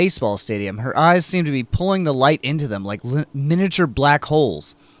like a baseball stadium. Her eyes seemed to be pulling the light into them like miniature black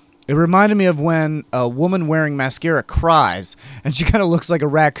holes. It reminded me of when a woman wearing mascara cries, and she kind of looks like a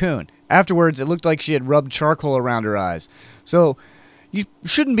raccoon. Afterwards, it looked like she had rubbed charcoal around her eyes. So, you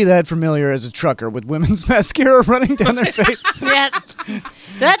shouldn't be that familiar as a trucker with women's mascara running down their face. Yeah.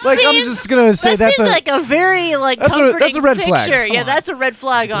 That Like, I'm seems, just gonna say that that's seems a- like a very that's a comforting red flag. picture. Come Yeah, on. that's a red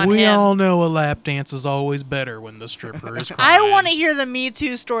flag on We him. all know a lap dance is always better when the stripper is I crying. want to hear the Me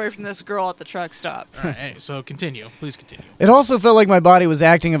Too story from this girl at the truck stop. All right, hey, so continue. Please continue. It also felt like my body was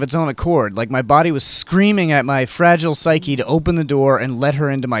acting of its own accord, like my body was screaming at my fragile psyche to open the door and let her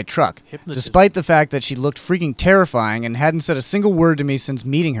into my truck, Hypnotism. despite the fact that she looked freaking terrifying and hadn't said a single word to me since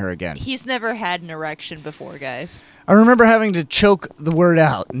meeting her again. He's never had an erection before, guys. I remember having to choke the word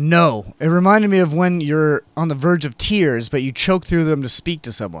out, no. It reminded me of when you're on the verge of tears, but you choke through them to speak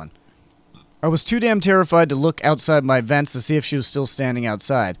to someone. I was too damn terrified to look outside my vents to see if she was still standing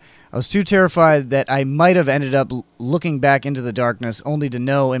outside. I was too terrified that I might have ended up looking back into the darkness only to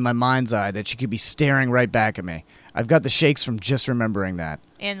know in my mind's eye that she could be staring right back at me. I've got the shakes from just remembering that.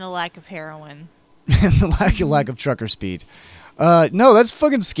 And the lack of heroin. And the lack of trucker speed. No, that's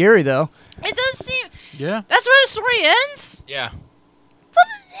fucking scary, though. It does seem... Yeah. That's where the story ends? Yeah.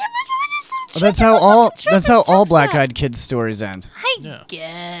 That's how all black-eyed kids stories end. I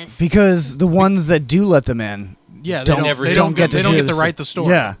guess. Because the ones that do let them in, Yeah, don't get to write the story.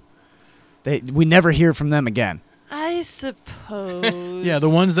 Yeah, we never hear from them again. I suppose. Yeah, the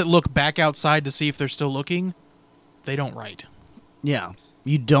ones that look back outside to see if they're still looking, they don't write. Yeah,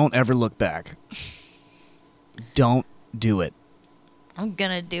 you don't ever look back. Don't do it. I'm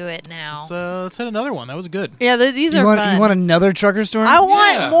gonna do it now. Let's hit another one. That was good. Yeah, these You are want, fun. you want another trucker story? I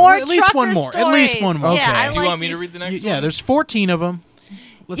want more At least one trucker more. At least stories. one more. Yeah, I Okay. Do you like want me to these- read the next one? Yeah, there's 14 of them.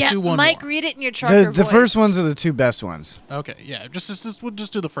 Let's do one Mike, more. read it in your trucker The voice. first ones are the two best ones. Okay, yeah, we'll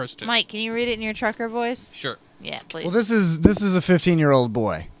just do the first two. Mike, can you read it in your trucker voice? Sure. Yeah, please. Well, this is a 15-year-old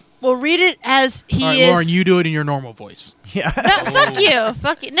boy. Well, read it as he All right, is. Lauren, you do it in your normal voice. Yeah. No, fuck you.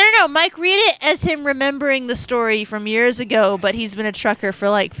 Fuck you. No. Mike, read it as him remembering the story from years ago, but he's been a trucker for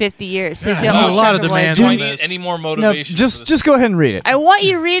like 50 years. So he's got there's more a lot of trucker voice. demands Do on I need this. any more No, motivation? for this? just go ahead and read it. I want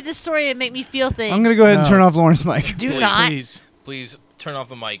you to read the story and make me feel things. I'm gonna go ahead and No. turn off Lauren's mic. Do Please, not. Please. Turn off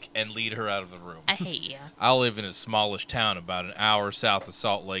the mic and lead her out of the room. I hate you. I live in a smallish town about an hour south of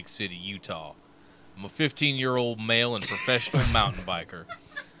Salt Lake City, Utah. I'm a 15-year-old male and professional mountain biker.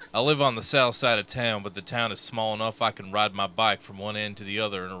 I live on the south side of town, but the town is small enough I can ride my bike from one end to the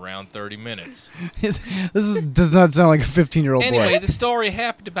other in around 30 minutes. Does not sound like a 15-year-old Anyway, boy. the story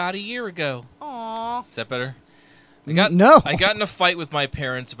happened about a year ago. Aww. Is that better? No. I got in a fight with my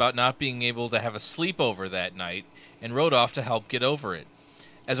parents about not being able to have a sleepover that night and rode off to help get over it.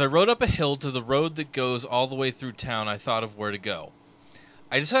 As I rode up a hill to the road that goes all the way through town, I thought of where to go.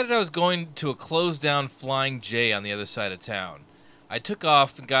 I decided I was going to a closed-down Flying J on the other side of town. I took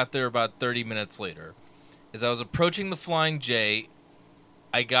off and got there about 30 minutes later. As I was approaching the Flying J,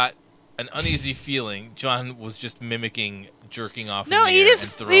 I got an uneasy feeling. John was just mimicking jerking off No, in the he air just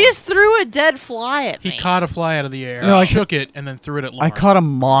and throwing. he just threw a dead fly at me. He caught a fly out of the air, No, I shook it, and then threw it at I Lauren. caught a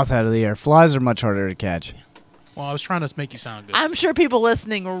moth out of the air. Flies are much harder to catch. Well, I was trying to make you sound good. I'm sure people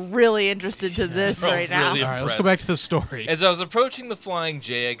listening are really interested to this They're right now. really All right, let's go impressed. back to the story. As I was approaching the Flying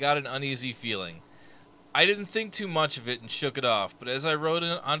J, I got an uneasy feeling. I didn't think too much of it and shook it off, but as I rode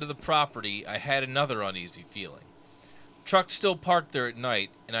onto the property, I had another uneasy feeling. Trucks still parked there at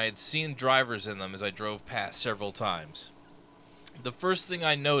night, and I had seen drivers in them as I drove past several times. The first thing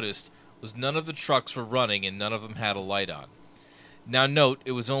I noticed was none of the trucks were running and none of them had a light on. Now note,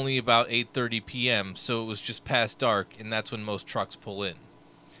 it was only about 8:30 p.m., so it was just past dark, and that's when most trucks pull in.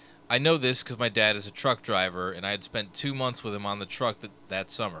 I know this because my dad is a truck driver, and I had spent 2 months with him on the truck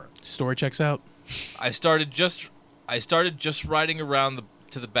that summer. Story checks out. I started just riding around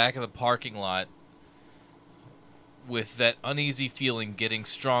to the back of the parking lot with that uneasy feeling getting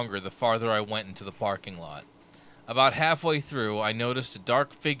stronger the farther I went into the parking lot. About halfway through, I noticed a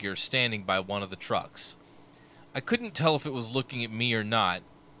dark figure standing by one of the trucks. I couldn't tell if it was looking at me or not,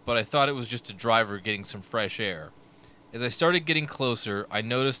 but I thought it was just a driver getting some fresh air. As I started getting closer, I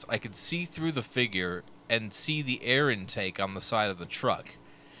noticed I could see through the figure and see the air intake on the side of the truck.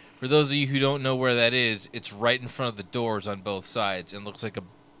 For those of you who don't know where that is, it's right in front of the doors on both sides and looks like a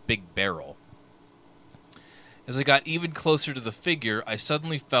big barrel. As I got even closer to the figure, I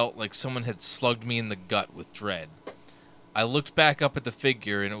suddenly felt like someone had slugged me in the gut with dread. I looked back up at the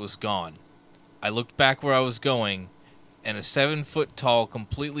figure and it was gone. I looked back where I was going, and a 7-foot-tall,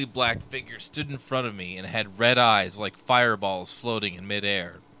 completely black figure stood in front of me and had red eyes like fireballs floating in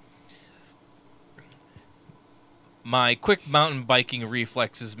midair. My quick mountain biking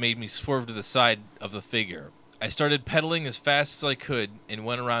reflexes made me swerve to the side of the figure. I started pedaling as fast as I could and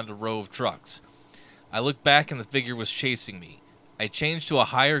went around a row of trucks. I looked back and the figure was chasing me. I changed to a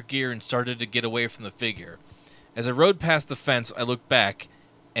higher gear and started to get away from the figure. As I rode past the fence, I looked back,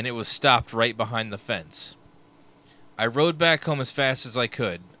 and it was stopped right behind the fence. I rode back home as fast as I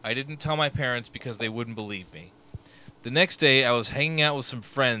could. I didn't tell my parents because they wouldn't believe me. The next day, I was hanging out with some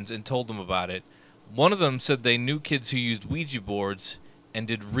friends and told them about it. One of them said they knew kids who used Ouija boards and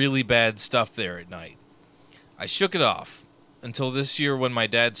did really bad stuff there at night. I shook it off until this year when my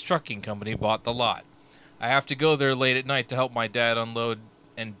dad's trucking company bought the lot. I have to go there late at night to help my dad unload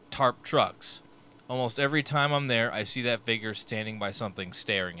and tarp trucks. Almost every time I'm there, I see that figure standing by something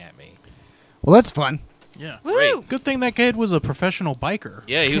staring at me. Well, that's fun. Yeah. Woo! Good thing that kid was a professional biker.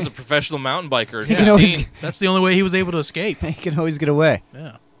 Yeah, he was a professional mountain biker at He can 15. always- That's the only way he was able to escape. He can always get away.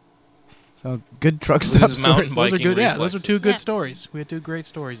 Yeah. So good truck With stop his mountain stories. Those are biking good. Yeah, those are reflexes. two good Yeah. stories. We had two great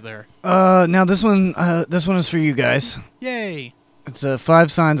stories there. Now this one is for you guys. Yay. It's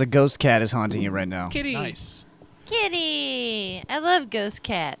 5 signs a ghost cat is haunting you right now. Kitty. Nice. Kitty! I love ghost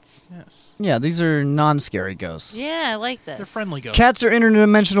cats. Yes. Yeah, these are non-scary ghosts. Yeah, I like this. They're friendly ghosts. Cats are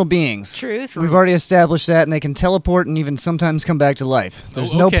interdimensional beings. Truth. We've already established that, and they can teleport and even sometimes come back to life.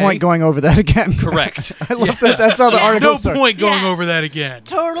 There's no okay. point going over that again. Correct. I love that. That's how the article No starts. point going Yeah. over that again.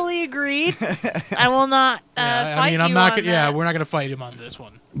 Totally agreed. I will not fight I'm you not. on Gonna, yeah, that. we're not gonna fight him on this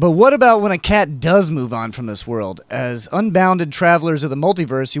one. But what about when a cat does move on from this world? As unbounded travelers of the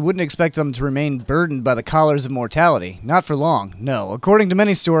multiverse, you wouldn't expect them to remain burdened by the collars of mortality. Not for long, no. According to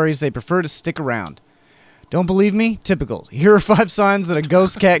many stories, they prefer to stick around. Don't believe me? Typical. Here are 5 signs that a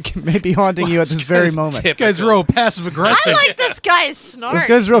ghost cat may be haunting you at this very moment. You guys real passive aggressive. I like this guy's snort. This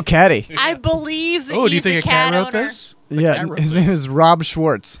guy's real catty. I believe that Oh, do you he's think a cat wrote owner. this? Yeah, cat wrote his this. name is Rob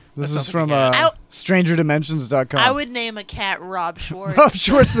Schwartz. This That is sounds from like a cat. StrangerDimensions.com. I would name a cat Rob Schwartz. Rob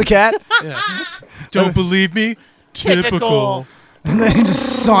Schwartz the cat? Yeah. Don't believe me? Typical. And then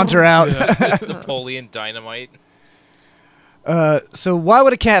just saunter out. Napoleon Dynamite. So why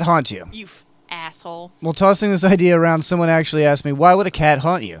would a cat haunt you? You asshole. Well, tossing this idea around, someone actually asked me, why would a cat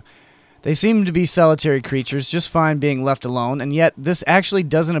haunt you? They seem to be solitary creatures, just fine being left alone, and yet this actually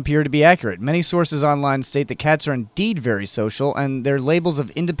doesn't appear to be accurate. Many sources online state that cats are indeed very social, and their labels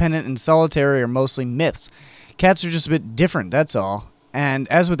of independent and solitary are mostly myths. Cats are just a bit different, that's all. And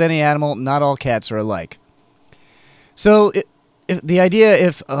as with any animal, not all cats are alike. So,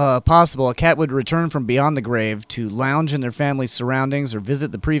 if possible, a cat would return from beyond the grave to lounge in their family's surroundings or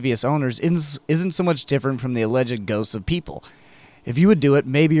visit the previous owners isn't so much different from the alleged ghosts of people. If you would do it,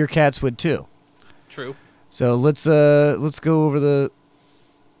 maybe your cats would too. True. So let's go over the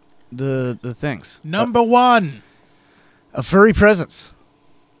things. Number 1. A furry presence.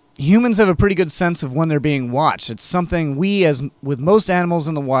 Humans have a pretty good sense of when they're being watched. It's something we, as with most animals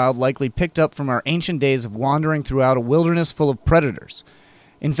in the wild, likely picked up from our ancient days of wandering throughout a wilderness full of predators.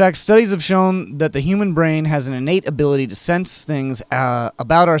 In fact, studies have shown that the human brain has an innate ability to sense things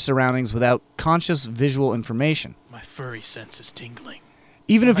about our surroundings without conscious visual information. My furry sense is tingling.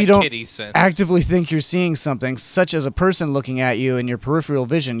 Even if My you don't kitty sense. actively think you're seeing something, such as a person looking at you in your peripheral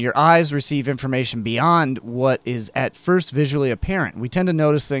vision, your eyes receive information beyond what is at first visually apparent. We tend to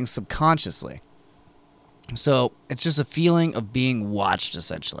notice things subconsciously. So it's just a feeling of being watched,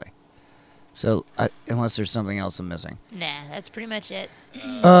 essentially. So unless there's something else I'm missing. Nah, that's pretty much it.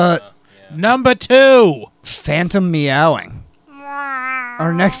 Number 2. Phantom meowing.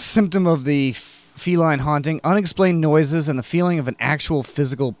 Our next symptom of the feline haunting, unexplained noises and the feeling of an actual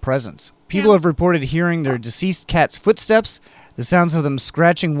physical presence. People have reported hearing their deceased cat's footsteps, the sounds of them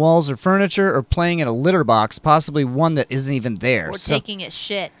scratching walls or furniture, or playing in a litter box, possibly one that isn't even there. Or taking its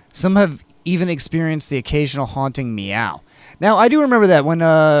shit. Some have even experienced the occasional haunting meow. Now, I do remember that when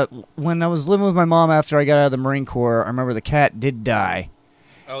I was living with my mom after I got out of the Marine Corps, I remember the cat did die.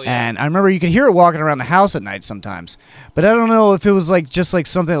 Oh, yeah. And I remember you could hear it walking around the house at night sometimes. But I don't know if it was just like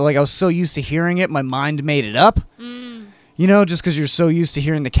something like I was so used to hearing it, my mind made it up. You know, just because you're so used to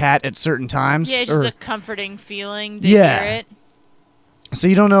hearing the cat at certain times. Yeah, it's just a comforting feeling to Yeah. hear it. So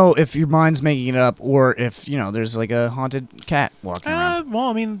you don't know if your mind's making it up or if, there's like a haunted cat walking around. Well,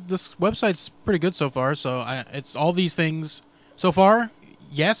 I mean, this website's pretty good so far, so it's all these things so far.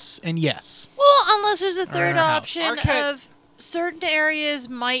 Yes and yes. Well, unless there's a in third our house. option Our cat- of certain areas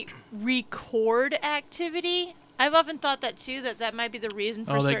might record activity. I've often thought that too, that might be the reason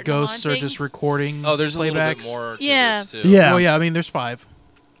for certain That ghosts are just hauntings. recording Oh, there's playbacks. a little bit more to Yeah. this, too. Yeah. Oh, yeah, I mean, there's 5.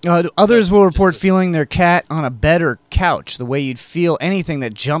 Others will report just feeling their cat on a bed or couch, the way you'd feel anything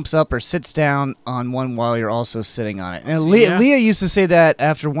that jumps up or sits down on one while you're also sitting on it. And Yeah. Leah used to say that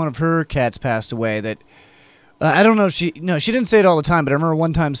after one of her cats passed away, that I don't know, she didn't say it all the time, but I remember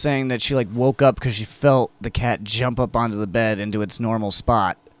one time saying that she woke up because she felt the cat jump up onto the bed into its normal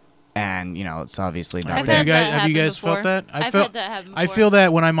spot. And, it's obviously not I've there. had that have you happen guys felt before. that? I've had that happen I before. feel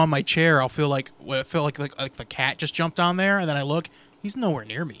that when I'm on my chair, I feel like the cat just jumped on there, and then I look, He's nowhere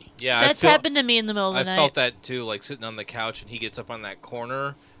near me. Yeah, That's happened to me in the middle of the I night. felt that too, like sitting on the couch and he gets up on that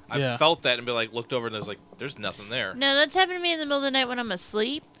corner. I felt that and be like, looked over and there's nothing there. No, that's happened to me in the middle of the night when I'm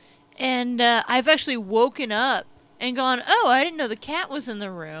asleep. And I've actually woken up and gone, oh, I didn't know the cat was in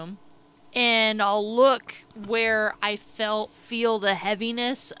the room. And I'll look where I feel the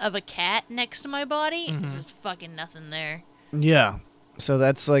heaviness of a cat next to my body. Mhm. There's just fucking nothing there. Yeah. So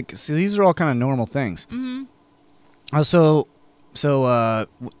that's like, see, these are all kind of normal things. Mm-hmm.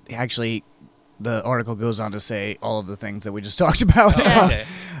 Actually, the article goes on to say all of the things that we just talked about. Oh,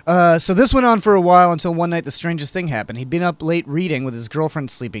 okay. So this went on for a while until one night the strangest thing happened. He'd been up late reading with his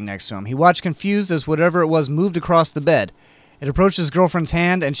girlfriend sleeping next to him. He watched confused as whatever it was moved across the bed. It approached his girlfriend's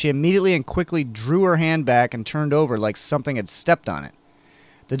hand, and she immediately and quickly drew her hand back and turned over like something had stepped on it.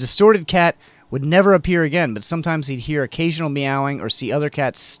 The distorted cat would never appear again, but sometimes he'd hear occasional meowing or see other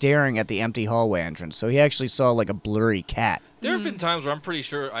cats staring at the empty hallway entrance. So he actually saw like a blurry cat. There have been times where I'm pretty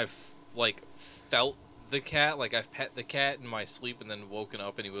sure I've felt the cat, like I've pet the cat in my sleep and then woken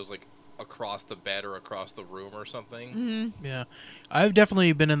up and he was like across the bed or across the room or something. Mm-hmm. Yeah. I've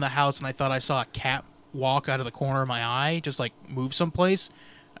definitely been in the house and I thought I saw a cat walk out of the corner of my eye, just like move someplace,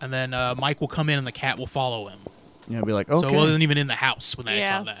 and then Mike will come in and the cat will follow him. You'll be like, okay. So it wasn't even in the house when I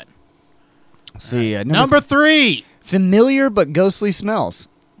saw that. See, number 3. Familiar but ghostly smells.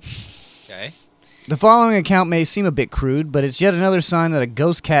 Okay. The following account may seem a bit crude, but it's yet another sign that a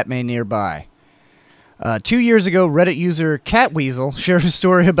ghost cat may nearby. 2 years ago, Reddit user Catweasel shared a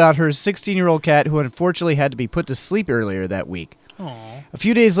story about her 16-year-old cat who unfortunately had to be put to sleep earlier that week. Aww. A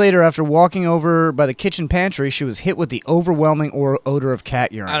few days later, after walking over by the kitchen pantry, she was hit with the overwhelming odor of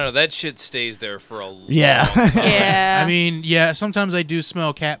cat urine. I don't know, that shit stays there for a long Yeah. time. Yeah. I mean, yeah, sometimes I do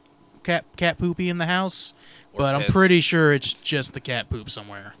smell cat poopy in the house, but I'm piss. pretty sure it's just the cat poop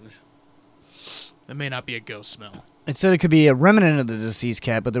somewhere. It may not be a ghost smell. It said it could be a remnant of the deceased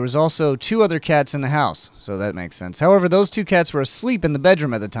cat, but there was also 2 other cats in the house, so that makes sense. However, those 2 cats were asleep in the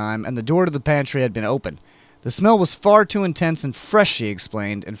bedroom at the time, and the door to the pantry had been open. The smell was far too intense and fresh, she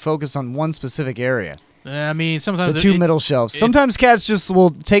explained, and focused on one specific area. I mean, sometimes The 2 middle shelves. Sometimes cats just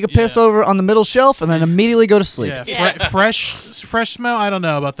will take a piss over on the middle shelf and then immediately go to sleep. Yeah, fresh smell. I don't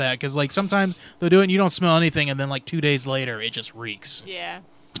know about that because like sometimes they'll do it and you don't smell anything, and then like 2 days later it just reeks. Yeah.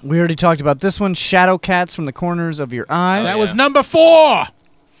 We already talked about this one. Shadow cats from the corners of your eyes. That was number 4.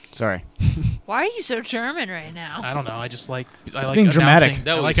 Sorry. Why are you so German right now? I don't know. I just like being dramatic.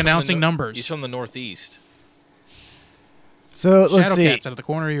 I like announcing numbers. He's from the Northeast. So let's Shadow see. cats out of the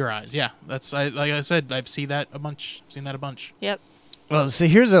corner of your eyes. Yeah, that's like I said. I've seen that a bunch. Yep. Well, so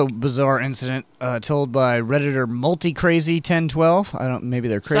here's a bizarre incident told by Redditor MultiCrazy1012. Maybe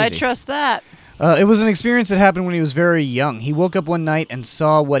they're So crazy. I trust that. It was an experience that happened when he was very young. He woke up one night and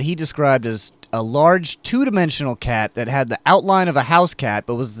saw what he described as a large 2-dimensional cat that had the outline of a house cat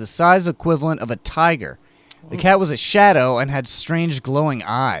but was the size equivalent of a tiger. The cat was a shadow and had strange glowing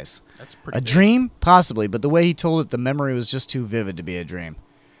eyes. That's pretty A big. dream? Possibly, but the way he told it, the memory was just too vivid to be a dream.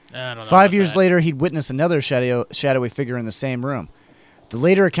 I don't know 5 about years that. later, he'd witnessed another shadowy figure in the same room. The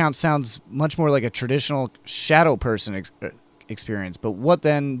later account sounds much more like a traditional shadow person experience, but what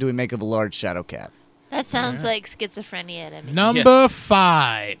then do we make of a large shadow cat? That sounds like schizophrenia to me. Number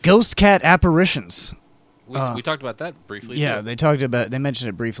 5. Ghost cat apparitions. We talked about that briefly. Yeah, too. they mentioned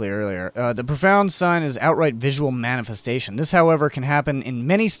it briefly earlier. The profound sign is outright visual manifestation. This, however, can happen in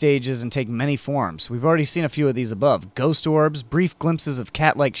many stages and take many forms. We've already seen a few of these above. Ghost orbs, brief glimpses of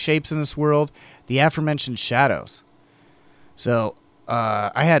cat-like shapes in this world, the aforementioned shadows. So,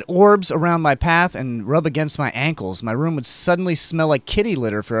 I had orbs around my path and rub against my ankles. My room would suddenly smell like kitty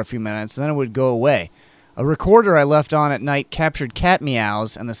litter for a few minutes, and then it would go away. A recorder I left on at night captured cat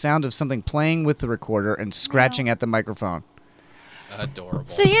meows and the sound of something playing with the recorder and scratching at the microphone. Adorable.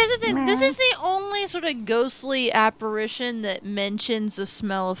 So here's the thing. This is the only sort of ghostly apparition that mentions the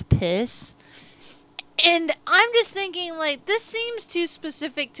smell of piss. And I'm just thinking, like, this seems too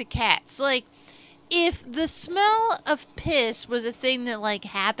specific to cats. Like, if the smell of piss was a thing that, like,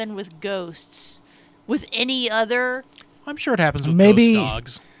 happened with ghosts, with any other... I'm sure it happens with Maybe- ghost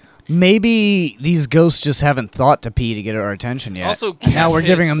dogs. Maybe these ghosts just haven't thought to pee to get our attention yet. Also, now we're cat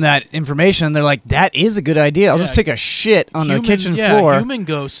giving piss- them that information, and they're like, that is a good idea. I'll just take a shit on the kitchen floor. Human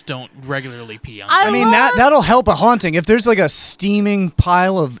ghosts don't regularly pee on. I mean, that'll help a haunting. If there's like a steaming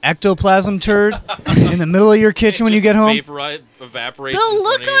pile of ectoplasm turd in the middle of your kitchen when you get home. evaporates. The in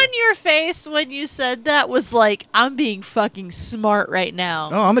look front of you. on your face when you said that was like, I'm being fucking smart right now.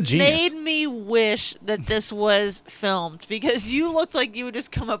 Oh, I'm a genius. Made me wish that this was filmed because you looked like you would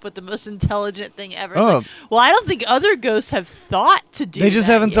just come up with the most intelligent thing ever. It's Oh. like, well, I don't think other ghosts have thought to do They just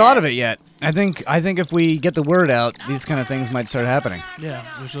that haven't yet. thought of it yet. I think if we get the word out, these kind of things might start happening. Yeah,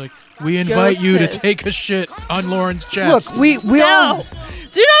 it was like, we invite you to Ghostess. take a shit on Lauren's chest. Look, we all No!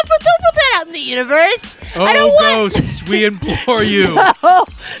 Don't put that out in the universe! I don't Oh, want ghosts, we implore you. No!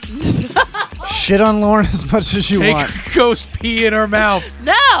 shit on Lauren as much as you Take want. ghost pee in her mouth.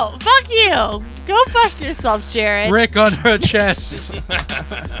 No! Fuck you! Go fuck yourself, Jared. Brick on her chest.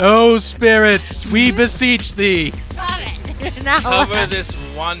 Oh, spirits, we beseech thee. No. Cover this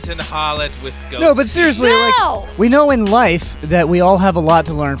wanton harlot with ghosts. No, but seriously, No! like we know in life that we all have a lot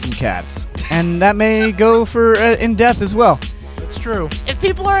to learn from cats, and that may go for in death as well. That's true. If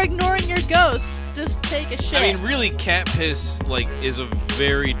people are ignoring your ghost, just take a shit. I mean, really, cat piss is a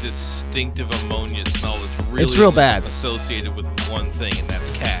very distinctive ammonia smell that's really It's real bad. associated with one thing, and that's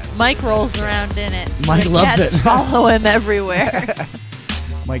cats. Mike rolls around in it. So Mike the loves cats it. follow him everywhere.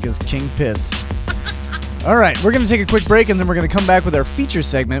 Mike is king piss. All right, we're gonna take a quick break, and then we're gonna come back with our feature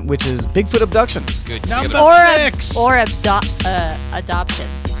segment, which is Bigfoot abductions. Good. Number You gotta- 6. or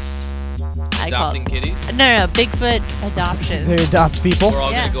adoptions. I call adopting kitties. No, Bigfoot adoptions. They adopt people. We're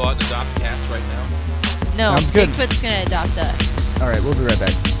all Yeah. gonna go out and adopt cats right now. No, Sounds good. Bigfoot's gonna adopt us. All right, we'll be right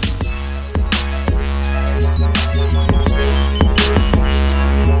back.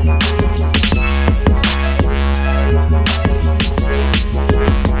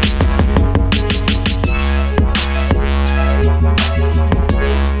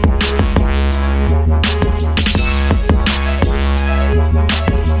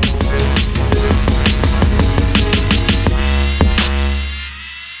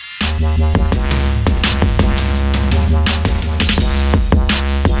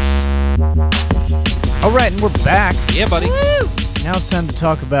 All right, and we're back. Yeah, buddy. Now it's time to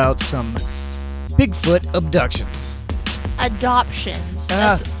talk about some Bigfoot abductions. Adoptions.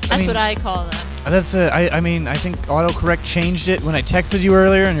 Ah, That's I mean- what I call them. That's I mean, I think autocorrect changed it when I texted you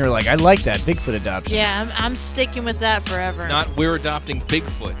earlier, and you're like, I like that Bigfoot adoption. Yeah, I'm sticking with that forever. Not we're adopting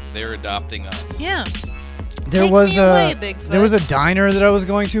Bigfoot. They're adopting us. Yeah. There Take was me away, a Bigfoot. there was a diner that I was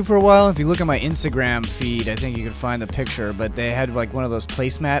going to for a while. If you look at my Instagram feed, I think you can find the picture. But they had like one of those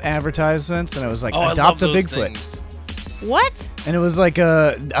placemat advertisements, and it was like Oh, I love adopt a those Bigfoot. things. What? And it was like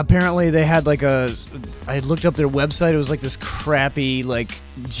apparently they had like a, I looked up their website. It was like this crappy like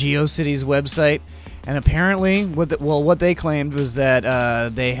GeoCities website. And apparently what they claimed was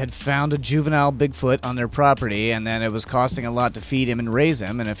that they had found a juvenile Bigfoot on their property, and then it was costing a lot to feed him and raise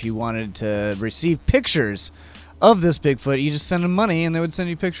him. And if you wanted to receive pictures of this Bigfoot, you just send them money, and they would send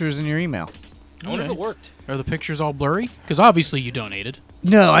you pictures in your email. I wonder if Okay. it worked. Are the pictures all blurry? Because obviously you donated.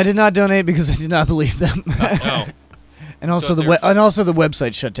 No, I did not donate because I did not believe them. No. And also So the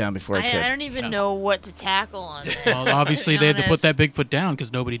website shut down before I could. I don't even know what to tackle on this. Well, obviously to they be had to put honest. that Bigfoot down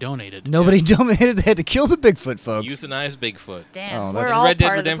because nobody donated. Nobody donated. They had to kill the Bigfoot, folks. Euthanize Bigfoot. Damn, Oh, we're that's- all Red Dead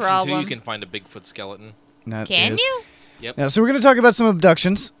part of the Redemption 2, problem. you can find a Bigfoot skeleton. That Can is- you? Yep. Yeah, so we're going to talk about some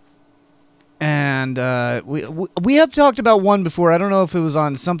abductions, and we have talked about one before. I don't know if it was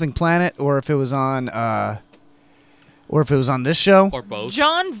on Something Planet or if it was on this show. Or both.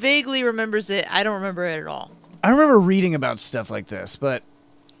 John vaguely remembers it. I don't remember it at all. I remember reading about stuff like this, but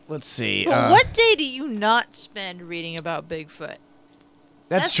let's see. But what day do you not spend reading about Bigfoot?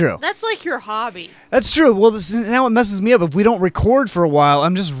 That's true. That's like your hobby. That's true. Well, now it messes me up. If we don't record for a while,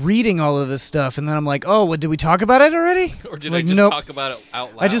 I'm just reading all of this stuff, and then I'm like, oh, what, did we talk about it already? Or did Like, I just nope. talk about it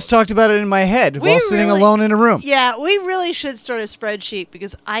out loud? I just talked about it in my head We while sitting really- alone in a room. Yeah, we really should start a spreadsheet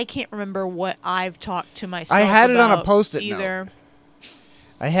because I can't remember what I've talked to myself I had it on a about Post-it note. either.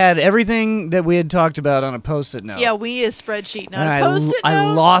 I had everything that we had talked about on a Post-it note. Yeah, we need a spreadsheet, not and a Post-it I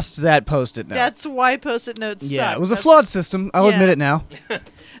note. lost that Post-it note. That's why Post-it notes yeah, suck. it was a That's- flawed system. I'll Yeah. admit it now.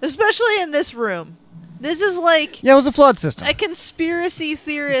 Especially in this room. This is like Yeah, it was a flawed system. a conspiracy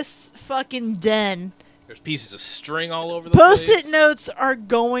theorist's fucking den. There's pieces of string all over the Post-it place. notes are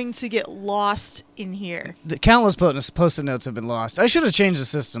going to get lost in here. The countless Post-it notes have been lost. I should have changed the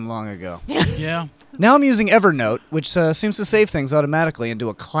system long ago. Yeah. Now I'm using Evernote, which seems to save things automatically into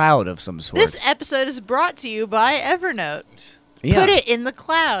a cloud of some sort. This episode is brought to you by Evernote. yeah. Put it in the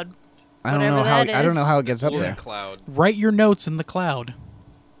cloud. I don't know whatever how. that I don't know is. how it gets up Or there. cloud. Write your notes in the cloud.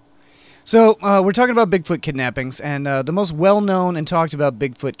 So we're talking about Bigfoot kidnappings, and the most well-known and talked about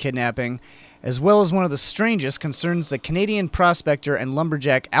Bigfoot kidnapping, as well as one of the strangest, concerns the Canadian prospector and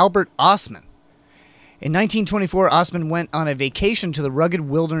lumberjack Albert Osman. In 1924, Osman went on a vacation to the rugged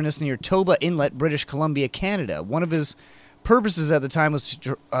wilderness near Toba Inlet, British Columbia, Canada. One of his purposes at the time was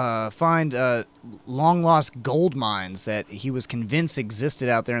to find long-lost gold mines that he was convinced existed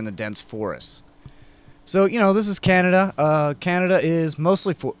out there in the dense forests. So, this is Canada. Canada is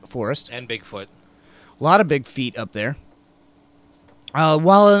mostly forest. And Bigfoot. A lot of big feet up there.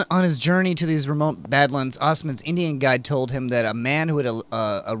 While on his journey to these remote badlands, Osman's Indian guide told him that a man who had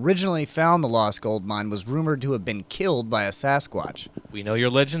originally found the lost gold mine was rumored to have been killed by a Sasquatch. We know your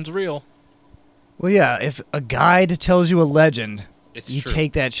legend's real. Well, yeah, if a guide tells you a legend, It's you true.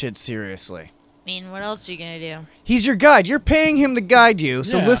 take that shit seriously. I mean, what else are you gonna do? He's your guide. You're paying him to guide you,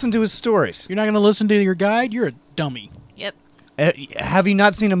 so Yeah. listen to his stories. You're not going to listen to your guide? You're a dummy. Yep. Have you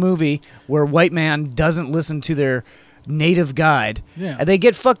not seen a movie where a white man doesn't listen to their native guide, Yeah. and they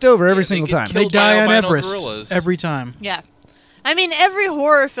get fucked over every they single get time? killed. They die by on albino Everest gorillas. every time. Yeah. I mean, every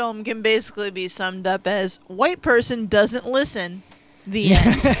horror film can basically be summed up as white person doesn't listen. The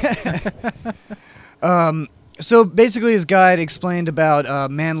end. So basically, his guide explained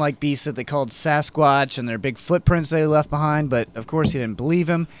about man-like beasts that they called Sasquatch and their big footprints they left behind, but of course he didn't believe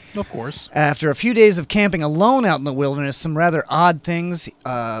him. Of course. After a few days of camping alone out in the wilderness, some rather odd things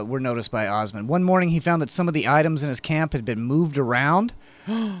were noticed by Osmond. One morning, he found that some of the items in his camp had been moved around,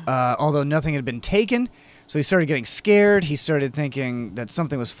 although nothing had been taken. So he started getting scared. He started thinking that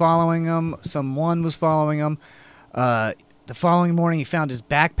something was following him. Someone was following him. The following morning, he found his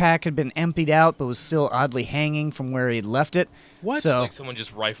backpack had been emptied out, but was still oddly hanging from where he had left it. What? So, Like someone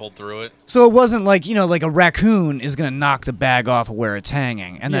just rifled through it. so it wasn't like, like a raccoon is going to knock the bag off of where it's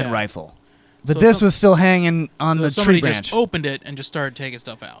hanging and then Yeah. rifle. But So this some- was still hanging on So the somebody tree branch. just opened it and just started taking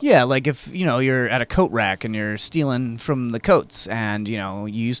stuff out. Yeah, like if, you're at a coat rack and you're stealing from the coats and, you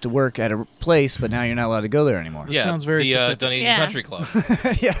used to work at a place, but now you're not allowed to go there anymore. Yeah, sounds very the specific. Dunedin Yeah. Country Club.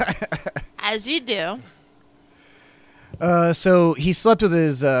 As you do. So he slept with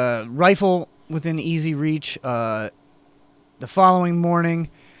his rifle within easy reach. The following morning,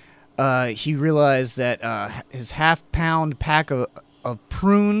 he realized that his half-pound pack of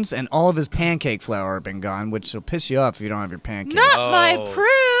prunes and all of his pancake flour had been gone, which will piss you off if you don't have your pancakes. Not my Oh.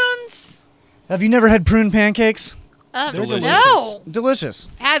 prunes. Have you never had prune pancakes? Delicious. No. Delicious.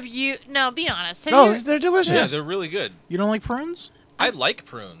 Have you? No, be honest. Oh, they're delicious. Yeah, they're really good. You don't like prunes? I like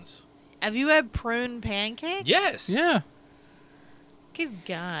prunes. Have you had prune pancakes? Yes. Yeah. Good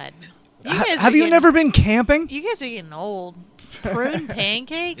God. Have you never been camping? You guys are getting old. Prune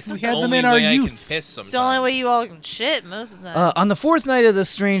pancakes? It's We the had them only in our way I can youth. piss It's sometimes. the only way you all can shit most of the time. On the fourth night of this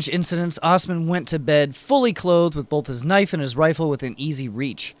strange incident, Osman went to bed fully clothed with both his knife and his rifle within easy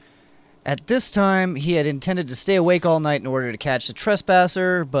reach. At this time, he had intended to stay awake all night in order to catch the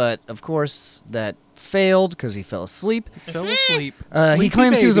trespasser, but of course that failed because he fell asleep. Fell asleep. He Sleepy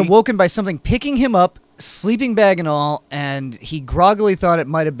claims he was baby. awoken by something picking him up, sleeping bag and all, and he groggily thought it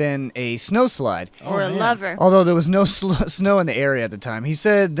might have been a snowslide. or a lover. Although there was no snow in the area at the time. He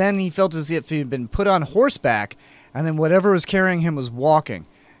said then he felt as if he had been put on horseback, and then whatever was carrying him was walking.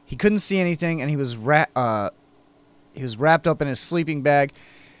 He couldn't see anything, and he was wrapped up in his sleeping bag.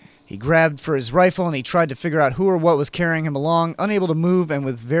 He grabbed for his rifle, and he tried to figure out who or what was carrying him along. Unable to move, and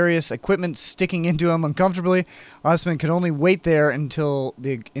with various equipment sticking into him uncomfortably, Osman could only wait there until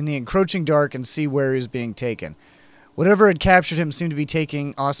in the encroaching dark and see where he was being taken. Whatever had captured him seemed to be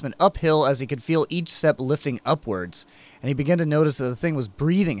taking Osman uphill as he could feel each step lifting upwards, and he began to notice that the thing was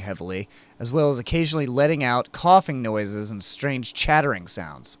breathing heavily, as well as occasionally letting out coughing noises and strange chattering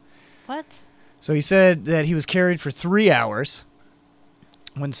sounds. What? So he said that he was carried for 3 hours,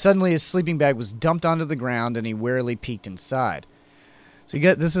 when suddenly his sleeping bag was dumped onto the ground and he warily peeked inside. So you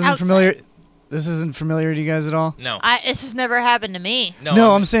get this isn't Outside. familiar. This isn't familiar to you guys at all? No. This has never happened to me.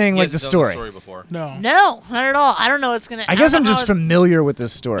 No, I'm saying, he like, hasn't the done story. before. No. No, not at all. I don't know what's gonna. I guess don't I'm know how just it's- familiar with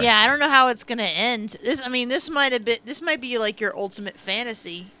this story. Yeah, I don't know how it's gonna end. This might be like your ultimate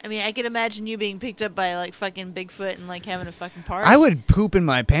fantasy. I mean, I could imagine you being picked up by like fucking Bigfoot and like having a fucking party. I would poop in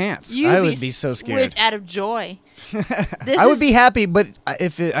my pants. You'd I would be so scared. out of joy. I would be happy, but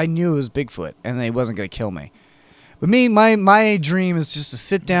if I knew it was Bigfoot and he wasn't going to kill me. But my dream is just to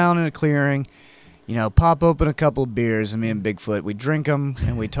sit down in a clearing, pop open a couple of beers, and me and Bigfoot, we drink them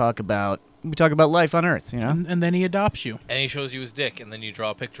and we talk about life on Earth, And then he adopts you. And he shows you his dick, and then you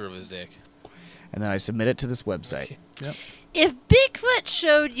draw a picture of his dick. And then I submit it to this website. Yep. If Bigfoot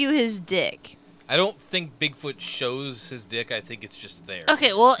showed you his dick. I don't think Bigfoot shows his dick. I think it's just there.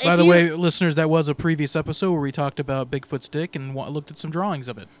 Okay, well, By the way, listeners, that was a previous episode where we talked about Bigfoot's dick and looked at some drawings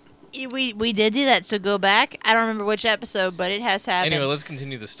of it. we did do that, so go back. I don't remember which episode, but it has happened. Anyway, let's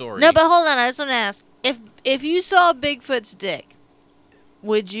continue the story. No, but hold on. I just want to ask if you saw Bigfoot's dick,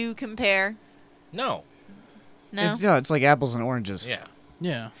 would you compare? No. No. It's like apples and oranges. Yeah.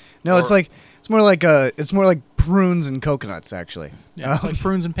 Yeah. No, it's more like prunes and coconuts, actually. Yeah, it's like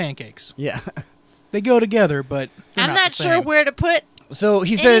prunes and pancakes. Yeah. They go together, but they're I'm not not the sure same. where to put So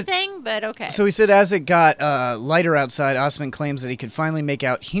he said. anything, but okay. So he said as it got lighter outside, Osman claims that he could finally make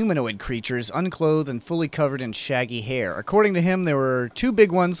out humanoid creatures, unclothed and fully covered in shaggy hair. According to him, there were two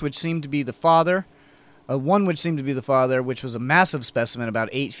big ones which seemed to be the father, one which seemed to be the father, which was a massive specimen about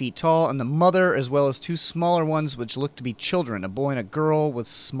 8 feet tall, and the mother, as well as two smaller ones which looked to be children, a boy and a girl with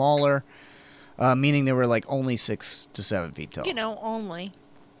smaller, meaning they were like only 6 to 7 feet tall. You know, only.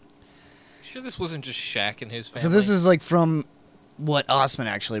 Sure this wasn't just Shaq and his family? So this is like from what Osman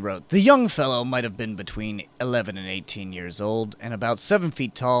actually wrote. The young fellow might have been between 11 and 18 years old and about 7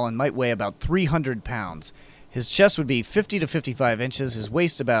 feet tall and might weigh about 300 pounds. His chest would be 50 to 55 inches, his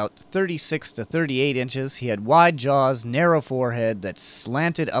waist about 36 to 38 inches. He had wide jaws, narrow forehead that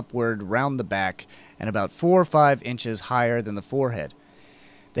slanted upward round the back and about 4 or 5 inches higher than the forehead.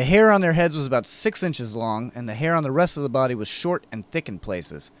 The hair on their heads was about 6 inches long, and the hair on the rest of the body was short and thick in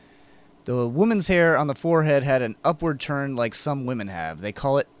places. The woman's hair on the forehead had an upward turn like some women have. They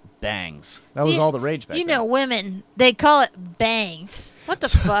call it bangs. That was all the rage back You then. know, women, they call it bangs. What the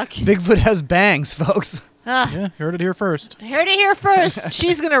fuck? Bigfoot has bangs, folks. Yeah, heard it here first. Heard it here first.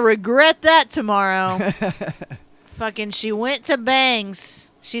 She's going to regret that tomorrow. Fucking, she went to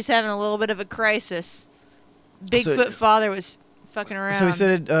bangs. She's having a little bit of a crisis. Bigfoot father was fucking around. So he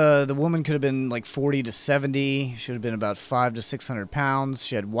said the woman could have been like 40 to 70. She would have been about 500 to 600 pounds.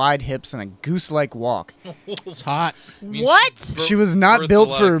 She had wide hips and a goose-like walk. It's hot. What? She was not birthed built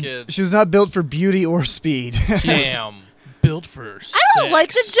a lot for. of kids. She was not built for beauty or speed. Damn. Built for sex. I don't like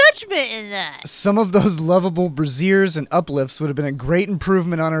the judgment in that. Some of those lovable brasiers and uplifts would have been a great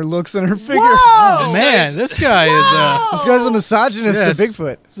improvement on her looks and her figure. Whoa! Oh, man, this guy is This guy's a misogynist yes, to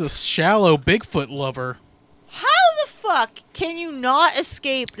Bigfoot. This is a shallow Bigfoot lover. How the fuck can you not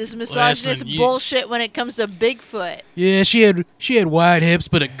escape this misogynist Listen, you- bullshit when it comes to Bigfoot? Yeah, she had wide hips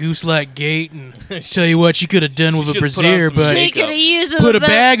but a goose-like gait, and tell you what, she could have done with a She should've put on brassiere, some but She makeup. could have used put a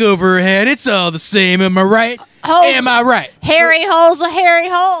bag over her head. It's all the same. Am I right? Holes- Am I right? Hairy hole's a hairy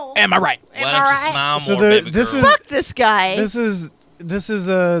hole. Am I right? Why don't you Alright. smile So more, there- baby this girl? is- Fuck this guy. This is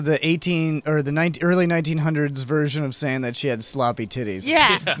the 18 or the early 1900s version of saying that she had sloppy titties.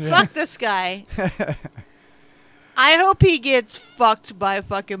 yeah, fuck this guy. I hope he gets fucked by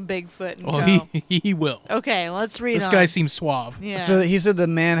fucking Bigfoot and Oh, co. he will. Okay, let's read This on. guy seems suave. Yeah. So he said the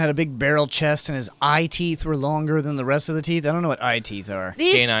man had a big barrel chest and his eye teeth were longer than the rest of the teeth. I don't know what eye teeth are.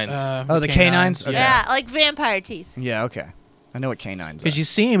 These, Canines. Oh, the canines? Okay. yeah, like vampire teeth. Yeah, okay. I know what canines are. Because you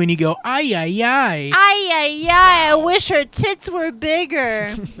see him and you go, ay, ay, ay. Ay, ay, ay, I wish her tits were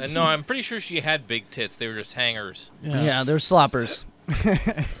bigger. And no, I'm pretty sure she had big tits. They were just hangers. Yeah, they're sloppers.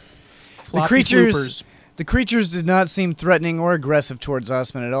 Floppy floopers. The creatures did not seem threatening or aggressive towards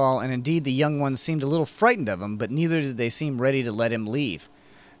Osman at all, and indeed the young ones seemed a little frightened of him, but neither did they seem ready to let him leave.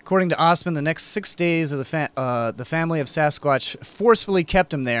 According to Osman, the next 6 days of the family of Sasquatch forcefully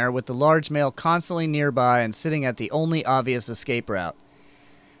kept him there, with the large male constantly nearby and sitting at the only obvious escape route.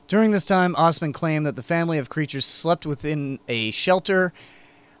 During this time, Osman claimed that the family of creatures slept within a shelter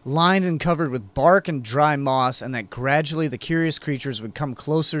lined and covered with bark and dry moss, and that gradually the curious creatures would come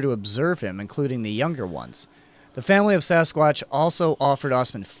closer to observe him, including the younger ones. The family of Sasquatch also offered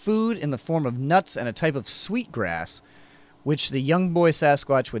Osman food in the form of nuts and a type of sweet grass, which the young boy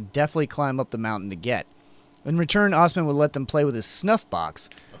Sasquatch would definitely climb up the mountain to get. In return, Osman would let them play with his snuff box,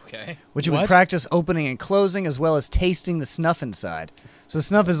 Okay. which he would What? practice opening and closing, as well as tasting the snuff inside. So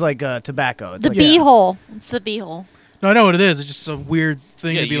snuff is like tobacco. It's The like beehole. It's the beehole. No, I know what it is. It's just a weird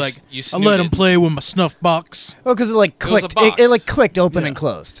thing Yeah, to be you like, you I let him snooted. play with my snuff box. Oh, because it like It was a clicked. box. It like clicked open Yeah. and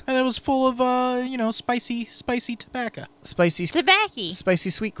closed. And it was full of, spicy tobacco. Spicy Tobacco. spicy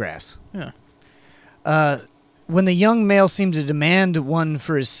sweetgrass. Yeah. When the young male seemed to demand one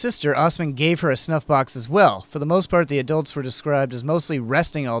for his sister, Osman gave her a snuff box as well. For the most part, the adults were described as mostly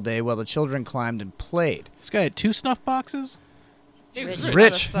resting all day while the children climbed and played. This guy had 2 snuff boxes. He was Rich. rich.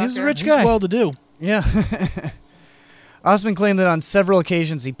 Rich. He's a Motherfucker. rich He's guy. well-to-do. Yeah. Osman claimed that on several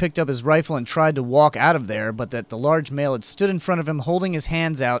occasions he picked up his rifle and tried to walk out of there, but that the large male had stood in front of him holding his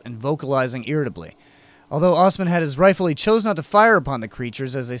hands out and vocalizing irritably. Although Osman had his rifle, he chose not to fire upon the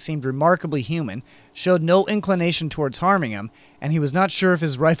creatures as they seemed remarkably human, showed no inclination towards harming him, and he was not sure if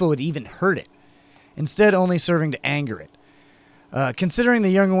his rifle would even hurt it, instead only serving to anger it. Considering the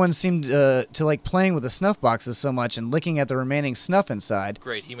younger ones seemed to like playing with the snuff boxes so much and licking at the remaining snuff inside,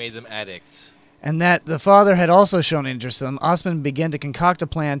 Great. He made them addicts. and that the father had also shown interest in them, Osman began to concoct a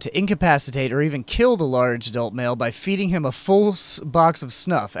plan to incapacitate or even kill the large adult male by feeding him a full box of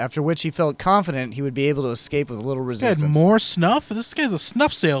snuff, after which he felt confident he would be able to escape with little This guy had resistance. more snuff? This guy's a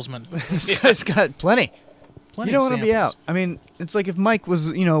snuff salesman. This guy's got plenty. Plenty You don't of want to be samples. out. I mean, it's like if Mike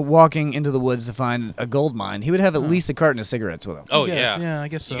was, walking into the woods to find a gold mine, he would have at least a carton of cigarettes with him. Oh, I guess, yeah. yeah, I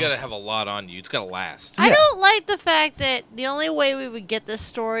guess so. You gotta have a lot on you. It's gotta last. I don't like the fact that the only way we would get this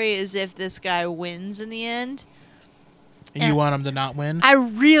story is if this guy wins in the end. And you want him to not win? I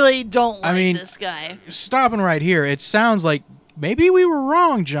really don't like I mean, this guy. Stopping right here, it sounds like maybe we were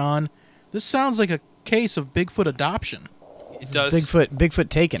wrong, John. This sounds like a case of Bigfoot adoption. It does. Bigfoot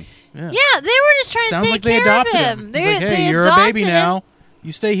taken. Yeah, Yeah, they were just trying sounds to like take they care adopted of him. him. It's They, like, hey, they you're a baby adopted him. now.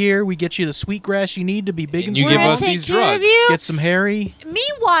 You stay here. We get you the sweet grass you need to be big and you We're give gonna us take these care of drugs. you. Get some hairy.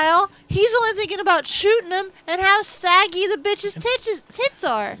 Meanwhile, he's only thinking about shooting him and how saggy the bitch's tits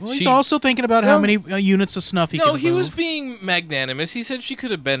are. Well, he's She- also thinking about how many units of snuff he No, can he was remove. being magnanimous. He said she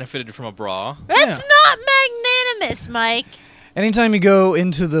could have benefited from a bra. That's not magnanimous, Mike. Anytime you go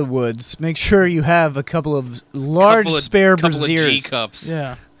into the woods, make sure you have a couple of large spare couple of braziers. G cups.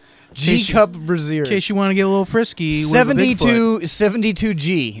 Yeah. G-cup braziers. In case you want to get a little frisky. with a Bigfoot. 72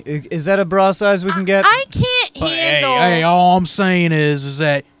 G. Is that a bra size we can get? I can't But handle. hey, all I'm saying is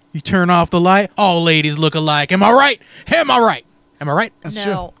that you turn off the light, all ladies look alike. Am I right? Am I right? Am I right?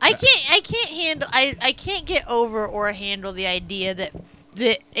 No, I can't handle. I can't get over or handle the idea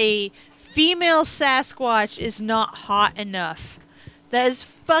that a female Sasquatch is not hot enough. That is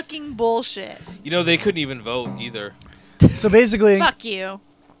fucking bullshit. You know, they couldn't even vote either. So basically, Fuck you.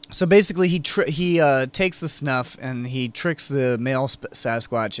 he takes the snuff and he tricks the male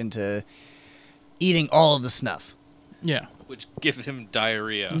Sasquatch into eating all of the snuff. Yeah. Which gives him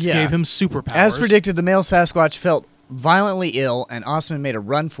diarrhea. Yeah. Gave him superpowers. As predicted, the male Sasquatch felt violently ill, and Osman made a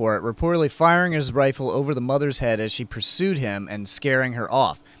run for it, reportedly firing his rifle over the mother's head as she pursued him and scaring her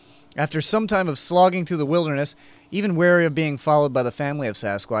off. After some time of slogging through the wilderness, even wary of being followed by the family of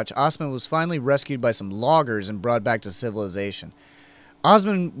Sasquatch, Osman was finally rescued by some loggers and brought back to civilization.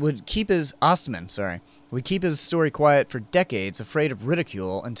 Osman would keep his story quiet for decades, afraid of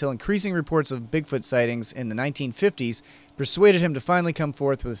ridicule, until increasing reports of Bigfoot sightings in the 1950s persuaded him to finally come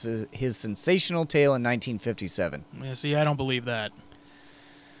forth with his sensational tale in 1957. Yeah, see, I don't believe that.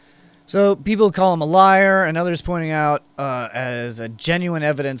 So people call him a liar, and others pointing out as a genuine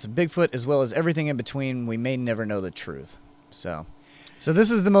evidence of Bigfoot, as well as everything in between. We may never know the truth. So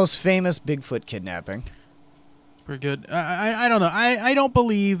this is the most famous Bigfoot kidnapping. Pretty good. I don't know. I don't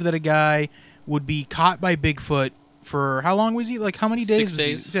believe that a guy would be caught by Bigfoot for how long was he? Like how many days? 6 was he?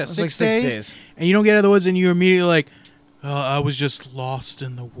 days. Yeah, It was 6 like 6 days. days. And you don't get out of the woods, and you're immediately like, I was just lost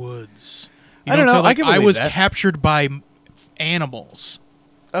in the woods. You I don't know. until, like, I can I believe was that. captured by animals.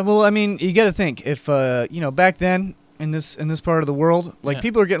 Well, I mean, you got to think if back then in this part of the world, like Yeah.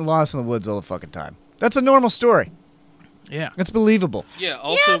 people are getting lost in the woods all the fucking time. That's a normal story. Yeah. It's believable. Yeah,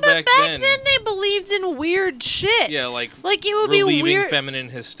 also but back then. they believed in weird shit. Yeah, like it would be relieving weird. feminine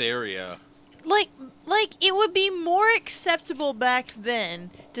hysteria. Like it would be more acceptable back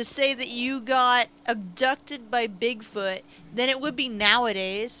then to say that you got abducted by Bigfoot than it would be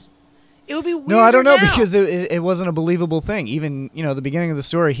nowadays. It would be weird. No, I don't know now. because it wasn't a believable thing. Even the beginning of the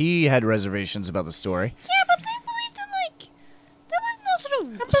story, he had reservations about the story. Yeah, but they believed in there was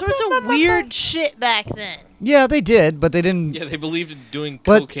no sorts of weird shit back then. Yeah, they did, but they didn't. Yeah, they believed in doing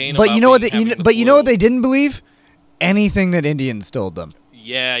But cocaine. but about you know what? having the You know flu. what they didn't believe? Anything that Indians told them.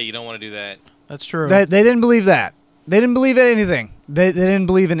 Yeah, you don't want to do that. That's true. They didn't believe that. They didn't believe in anything. They didn't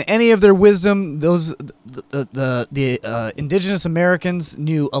believe in any of their wisdom. The indigenous Americans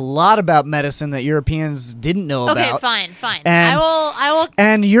knew a lot about medicine that Europeans didn't know Okay, about. fine. And- I will.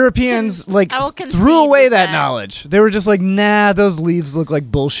 And Europeans I will concede threw away with that that. knowledge. They were just like, nah, those leaves look like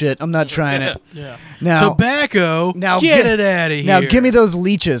bullshit. I'm not trying it. Yeah. Now, Tobacco. now Get it out of here. Now give me those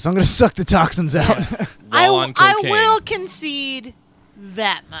leeches. I'm gonna suck the toxins out. Raw on I cocaine. will concede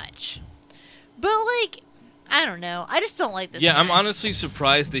that much. But like, I don't know. I just don't like this. Yeah, I'm guy. honestly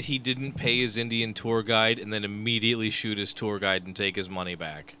surprised that he didn't pay his Indian tour guide and then immediately shoot his tour guide and take his money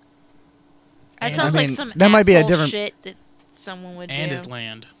back. That I sounds like mean, some that might be a asshole different- shit that someone would And do. his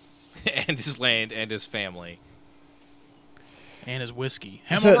land. And his land and his family. And his whiskey.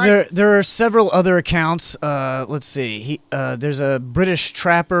 Am I So right? there are several other accounts. Let's see. There's a British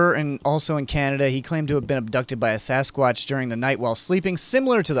trapper, and also in Canada, he claimed to have been abducted by a Sasquatch during the night while sleeping,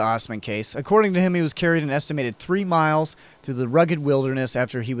 similar to the Osman case. According to him, he was carried an estimated 3 miles through the rugged wilderness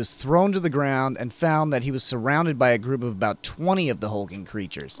after he was thrown to the ground and found that he was surrounded by a group of about 20 of the hulking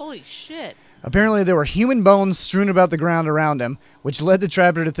creatures. Holy shit. Apparently, there were human bones strewn about the ground around him, which led the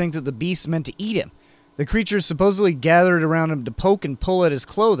trapper to think that the beasts meant to eat him. The creatures supposedly gathered around him to poke and pull at his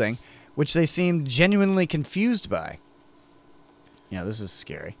clothing, which they seemed genuinely confused by. Yeah, this is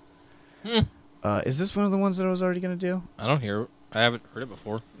scary. Is this one of the ones that I was already going to do? I haven't heard it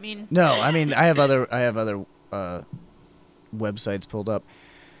before. I mean, No, I mean I have other websites pulled up.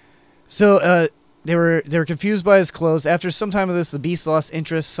 So they were confused by his clothes. After some time of this, the beast lost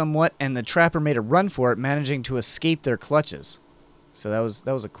interest somewhat, and the trapper made a run for it, managing to escape their clutches. So that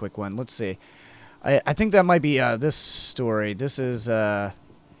was a quick one. Let's see. I think that might be this story. This is no,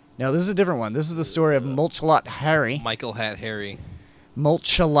 this is a different one. This is the story of Mulchalot Harry. Michael Hat Harry.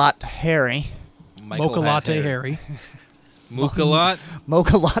 Mulchalot Harry. Mocha Latte Harry. Mookalot?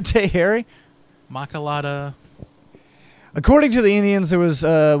 Mocha Latte Harry? Macalata. According to the Indians, there was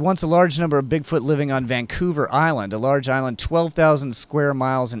once a large number of Bigfoot living on Vancouver Island, a large island 12,000 square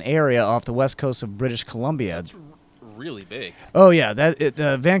miles in area off the west coast of British Columbia. That's really big. Oh, yeah.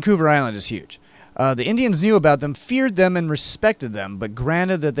 Vancouver Island is huge. The Indians knew about them, feared them, and respected them, but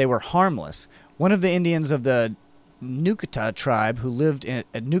granted that they were harmless. One of the Indians of the Nukta tribe, who lived at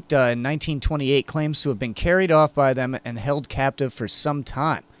Nukta in 1928, claims to have been carried off by them and held captive for some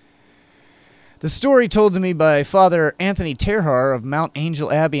time. The story told to me by Father Anthony Terhar of Mount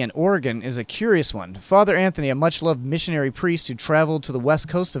Angel Abbey in Oregon is a curious one. Father Anthony, a much-loved missionary priest who traveled to the west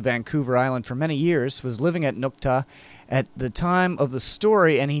coast of Vancouver Island for many years, was living at Nukta at the time of the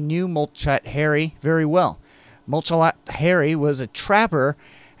story, and he knew Mulchalot Harry very well. Mulchalot Harry was a trapper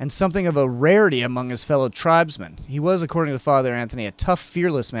and something of a rarity among his fellow tribesmen. He was, according to Father Anthony, a tough,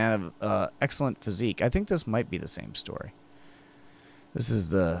 fearless man of excellent physique. I think this might be the same story. This is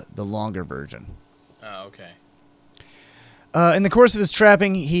the longer version. Oh, okay. In the course of his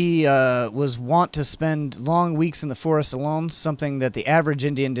trapping, he was wont to spend long weeks in the forest alone, something that the average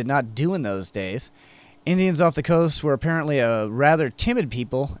Indian did not do in those days. Indians off the coast were apparently a rather timid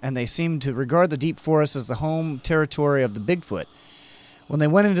people, and they seemed to regard the deep forest as the home territory of the Bigfoot. When they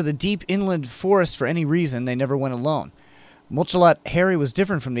went into the deep inland forest for any reason, they never went alone. Mulchalot Harry was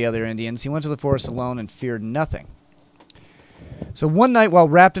different from the other Indians. He went to the forest alone and feared nothing. So one night, while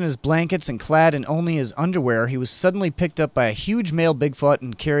wrapped in his blankets and clad in only his underwear, he was suddenly picked up by a huge male Bigfoot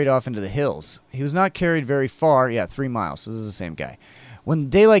and carried off into the hills. He was not carried very far, 3 miles, so this is the same guy. When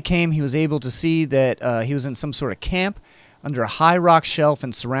daylight came, he was able to see that he was in some sort of camp under a high rock shelf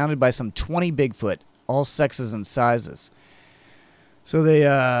and surrounded by some 20 Bigfoot, all sexes and sizes. So they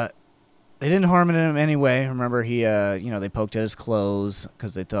didn't harm him anyway. Remember, they poked at his clothes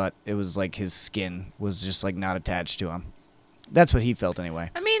because they thought it was like his skin was just like not attached to him. That's what he felt anyway.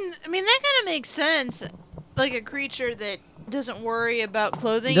 I mean that kind of makes sense. Like a creature that doesn't worry about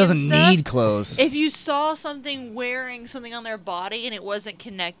clothing. It doesn't and stuff. need clothes. If you saw something wearing something on their body and it wasn't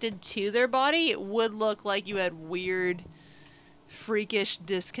connected to their body, it would look like you had weird, freakish,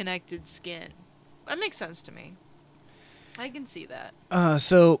 disconnected skin. That makes sense to me. I can see that.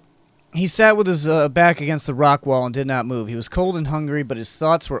 So he sat with his back against the rock wall and did not move. He was cold and hungry, but his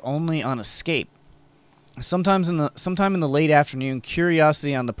thoughts were only on escape. Sometime in the late afternoon,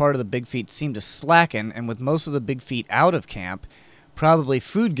 curiosity on the part of the Big Feet seemed to slacken, and with most of the Big Feet out of camp, probably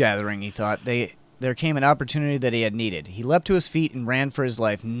food gathering, he thought, there came an opportunity that he had needed. He leapt to his feet and ran for his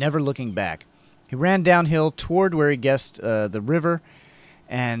life, never looking back. He ran downhill toward where he guessed the river,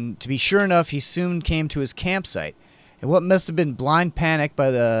 and to be sure enough, he soon came to his campsite. And what must have been blind panic by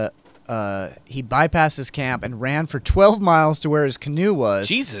he bypassed his camp and ran for 12 miles to where his canoe was.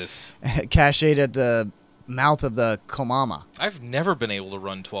 Jesus. Cached at the mouth of the Komama. I've never been able to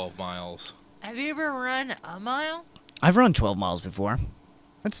run 12 miles. Have you ever run a mile? I've run 12 miles before.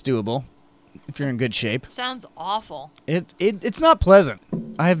 That's doable if you're in good shape. Sounds awful. It's not pleasant.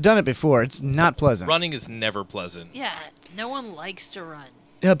 I have done it before. It's not pleasant. Running is never pleasant. Yeah, no one likes to run.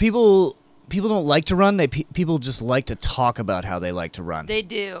 Yeah, people don't like to run. People just like to talk about how they like to run. They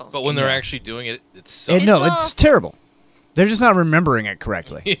do. But when they're actually doing it, it's so... It's terrible. They're just not remembering it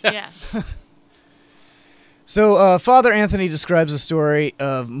correctly. Yeah. So, Father Anthony describes the story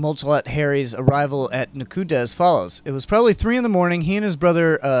of Mulchalot Harry's arrival at Nukuta as follows. It was probably 3 a.m. He and his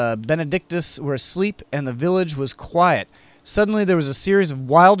brother Benedictus were asleep, and the village was quiet. Suddenly, there was a series of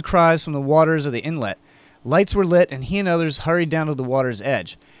wild cries from the waters of the inlet. Lights were lit, and he and others hurried down to the water's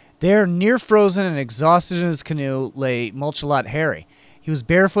edge. There, near frozen and exhausted in his canoe, lay Mulchalot Harry. He was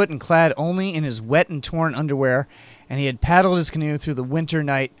barefoot and clad only in his wet and torn underwear, and he had paddled his canoe through the winter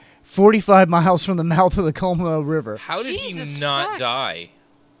night 45 miles from the mouth of the Como River. How did he not die?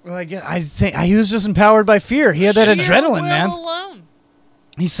 Well, I think he was just empowered by fear. He had that adrenaline, man. Alone.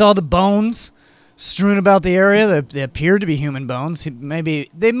 He saw the bones strewn about the area. They appeared to be human bones. Maybe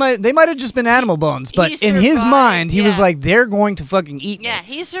they might have just been animal bones, but in his mind, he was like, "They're going to fucking eat me." Yeah,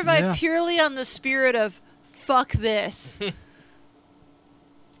 he survived purely on the spirit of "fuck this."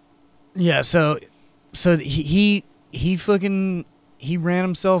 Yeah. So he he ran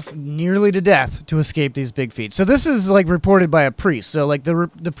himself nearly to death to escape these big feet. So this is like reported by a priest. So like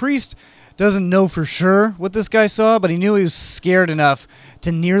the priest doesn't know for sure what this guy saw, but he knew he was scared enough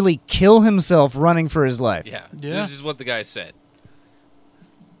to nearly kill himself running for his life. Yeah. This is what the guy said.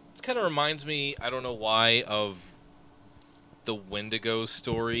 This kind of reminds me, I don't know why, of the Wendigo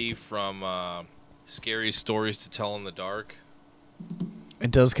story from Scary Stories to Tell in the Dark. It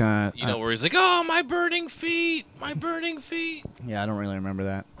does kind of... You know, where he's like, oh, my burning feet, my burning feet. Yeah, I don't really remember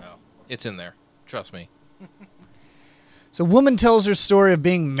that. Oh, it's in there. Trust me. So woman tells her story of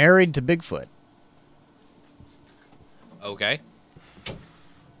being married to Bigfoot. Okay.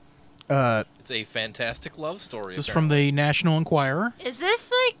 It's a fantastic love story. This is from the National Enquirer. Is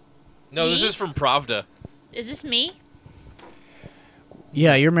this like... No, this is from Pravda. Is this me?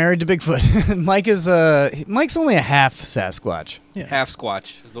 Yeah, you're married to Bigfoot. Mike's only a half Sasquatch. Yeah. Half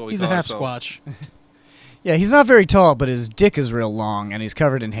Squatch is what we He's call a half ourselves. Squatch. Yeah, he's not very tall, but his dick is real long, and he's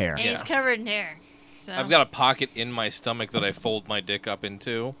covered in hair. And he's covered in hair. So. I've got a pocket in my stomach that I fold my dick up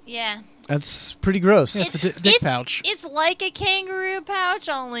into. Yeah. That's pretty gross. Yeah, it's the dick pouch. It's like a kangaroo pouch,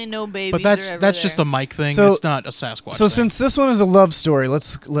 only no babies. But that's are ever just there. a Mike thing. So- It's not a Sasquatch So thing. since this one is a love story,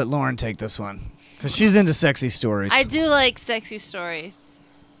 let's let Lauren take this one. Because she's into sexy stories. I do like sexy stories.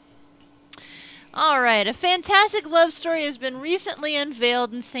 All right, a fantastic love story has been recently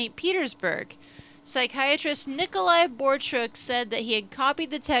unveiled in St. Petersburg. Psychiatrist Nikolai Borchuk said that he had copied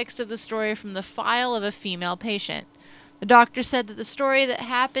the text of the story from the file of a female patient. The doctor said that the story that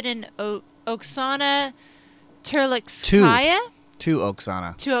happened in Oksana Terlikskaya To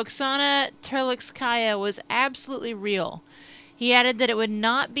Oksana. was absolutely real. He added that it would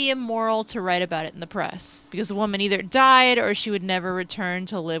not be immoral to write about it in the press, because the woman either died or she would never return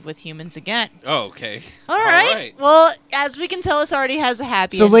to live with humans again. Oh, okay. All right. Well, as we can tell, this already has a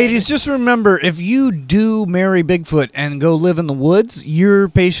happy So, ending. ladies, just remember, if you do marry Bigfoot and go live in the woods, your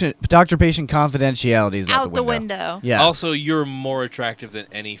doctor-patient confidentiality is out the window. Yeah. Also, you're more attractive than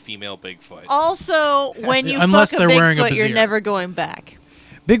any female Bigfoot. Also, when you Unless fuck a they're wearing a Bigfoot, you're brassiere. never going back.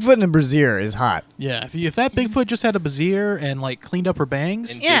 Bigfoot in a brassiere is hot. Yeah, if that Bigfoot just had a brassiere and like cleaned up her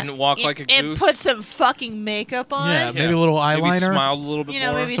bangs, And didn't walk like a And goose. put some fucking makeup on. yeah, maybe a little eyeliner, Maybe smiled a little bit You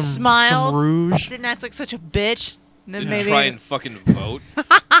know, more. maybe some smiled. rouge. Didn't act like such a bitch. And then Didn't maybe. try and fucking vote.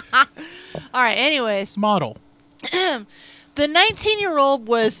 All right. Anyways, model. the 19-year-old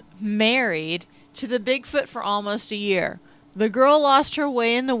was married to the Bigfoot for almost a year. The girl lost her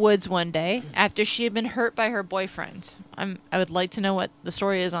way in the woods one day after she had been hurt by her boyfriend. I would like to know what the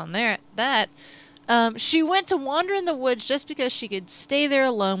story is on that. She went to wander in the woods just because she could stay there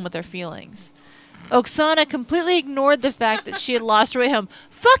alone with her feelings. Oksana completely ignored the fact that she had lost her way home.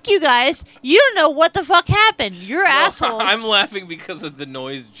 Fuck you guys. You don't know what the fuck happened. You're assholes. I'm laughing because of the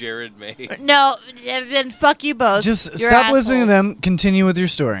noise Jared made. No, then fuck you both. Just You're stop listening to assholes. them. Continue with your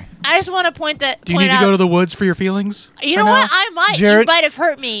story. I just want to point Do you point need to out, go to the woods for your feelings? You right know now? what? I might. Jared, You might have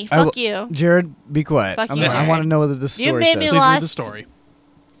hurt me. I Fuck w- you. Jared, be quiet. Fuck I you, want Jared. to know what this You story made says. me Please read the lost. story.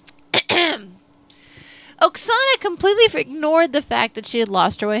 Oksana completely ignored the fact that she had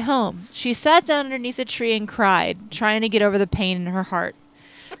lost her way home. She sat down underneath a tree and cried, trying to get over the pain in her heart.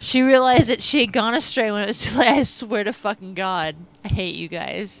 She realized that she had gone astray when it was too late. I swear to fucking God. I hate you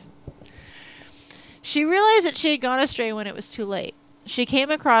guys. She realized that she had gone astray when it was too late. She came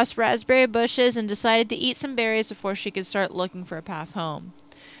across raspberry bushes and decided to eat some berries before she could start looking for a path home.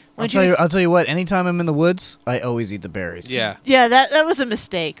 When she was- I'll tell you what. Anytime I'm in the woods, I always eat the berries. Yeah. Yeah, that was a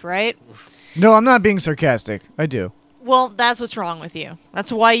mistake, right? No, I'm not being sarcastic. I do. Well, that's what's wrong with you.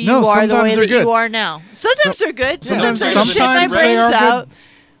 That's why you No, are the way sometimes they're that you good. are now. Sometimes they're good. Sometimes I they're shit my Sometimes they brains are good. out.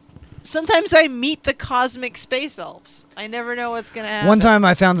 Sometimes I meet the cosmic space elves. I never know what's gonna happen. One time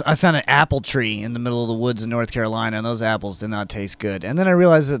I found an apple tree in the middle of the woods in North Carolina, and those apples did not taste good. And then I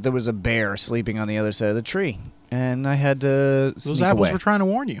realized that there was a bear sleeping on the other side of the tree, and I had to Those sneak apples away. were trying to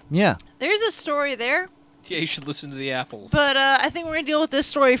warn you. Yeah. There's a story there, Yeah, you should listen to the apples. but I think we're gonna deal with this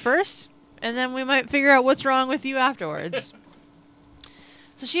story first, and then we might figure out what's wrong with you afterwards.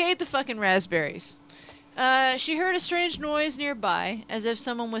 So she ate the fucking raspberries. She heard a strange noise nearby, as if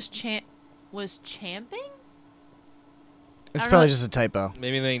someone was champing. It's don't probably know. just a typo.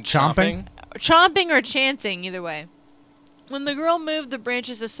 Maybe they Chomping? Chomping or chanting, either way. When the girl moved the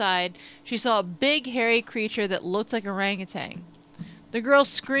branches aside, she saw a big, hairy creature that looked like a orangutan. The girl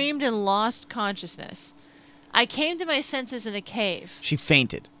screamed and lost consciousness. I came to my senses in a cave. She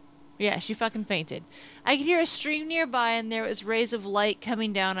fainted. Yeah, she fucking fainted. I could hear a stream nearby, and there was rays of light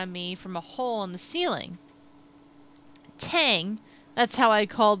coming down on me from a hole in the ceiling. Tang, that's how I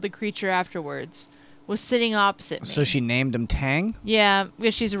called the creature afterwards, was sitting opposite me. So she named him Tang? Yeah,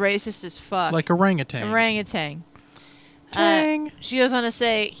 because she's racist as fuck. Like orangutan. Orangutan. Tang. She goes on to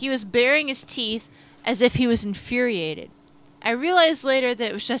say, he was baring his teeth as if he was infuriated. I realized later that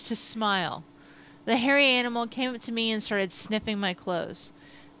it was just his smile. The hairy animal came up to me and started sniffing my clothes.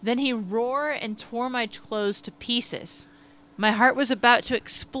 Then he roared and tore my clothes to pieces. My heart was about to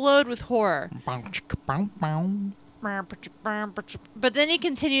explode with horror. But then he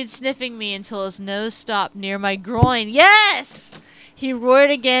continued sniffing me until his nose stopped near my groin. Yes! He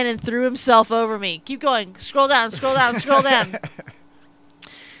roared again and threw himself over me. Keep going. Scroll down, scroll down, scroll down.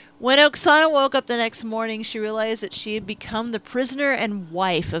 When Oksana woke up the next morning, she realized that she had become the prisoner and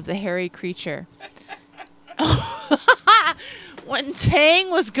wife of the hairy creature. When Tang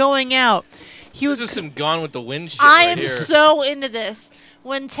was going out, This is some Gone with the Wind shit I right am here. so into this.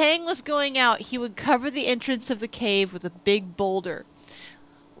 When Tang was going out, he would cover the entrance of the cave with a big boulder.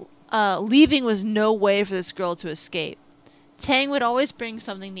 Leaving was no way for this girl to escape. Tang would always bring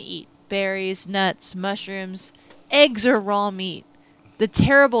something to eat. Berries, nuts, mushrooms, eggs, or raw meat. The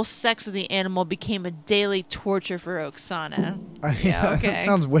terrible sex with the animal became a daily torture for Oksana. Yeah, okay. That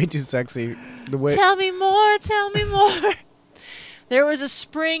sounds way too sexy. The way Tell me more, tell me more. There was a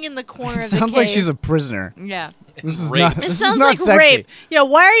spring in the corner it of the cave. sounds like she's a prisoner. Yeah. This is Rape. not. It This sounds is not like sexy. rape. Yeah,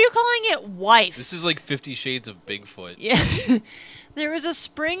 why are you calling it wife? This is like 50 Shades of Bigfoot. Yeah. There was a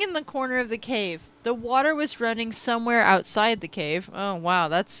spring in the corner of the cave. The water was running somewhere outside the cave. Oh, wow,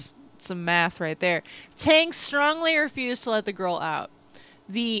 that's some math right there. Tang strongly refused to let the girl out.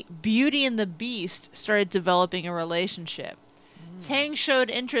 The Beauty and the Beast started developing a relationship. Tang showed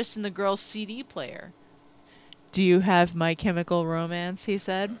interest in the girl's CD player. Do you have My Chemical Romance, he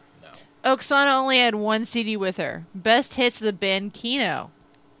said. No. Oksana only had one CD with her. Best hits of the band Kino.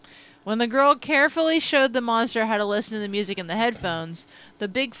 When the girl carefully showed the monster how to listen to the music in the headphones, the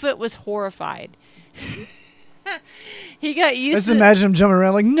Bigfoot was horrified. He got used Just to imagine him jumping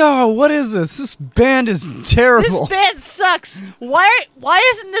around like, no, what is this? This band is terrible. This band sucks. Why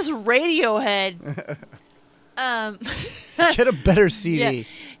isn't this Radiohead? Get a better CD. Yeah.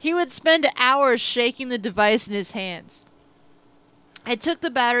 He would spend hours shaking the device in his hands. I took the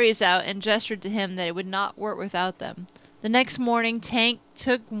batteries out and gestured to him that it would not work without them. The next morning, Tank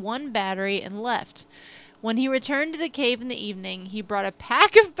took one battery and left. When he returned to the cave in the evening, he brought a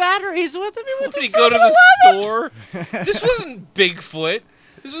pack of batteries with him. He went Did to he go to the 7-Eleven. store? This wasn't Bigfoot.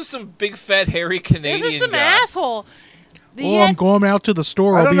 This was some big fat hairy Canadian This is some guy. asshole. I'm going out to the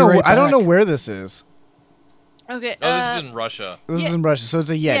store. I I'll don't be know. right back. I don't know where this is. Okay. Oh, this is in Russia. This is in Russia, so it's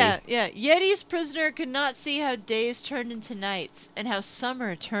a Yeti. Yeah. Yeti's prisoner could not see how days turned into nights and how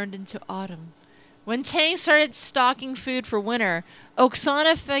summer turned into autumn. When Tang started stocking food for winter,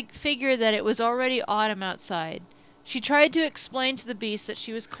 Oksana figured that it was already autumn outside. She tried to explain to the beast that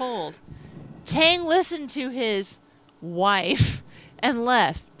she was cold. Tang listened to his wife and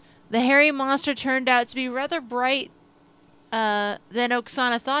left. The hairy monster turned out to be rather bright than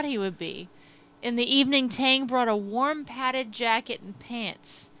Oksana thought he would be. In the evening, Tang brought a warm padded jacket and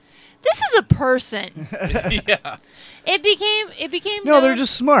pants. This is a person. Yeah. It became No, they're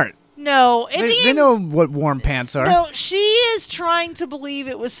just smart. No, They know what warm pants are. No, she is trying to believe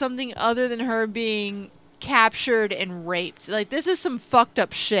it was something other than her being captured and raped. Like, this is some fucked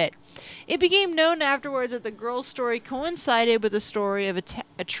up shit. It became known afterwards that the girl's story coincided with the story of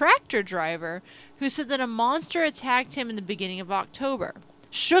a tractor driver who said that a monster attacked him in the beginning of October,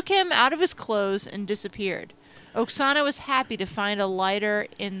 shook him out of his clothes, and disappeared. Oksana was happy to find a lighter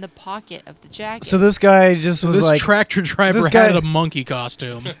in the pocket of the jacket. So this guy just was This like tractor driver this guy- had a monkey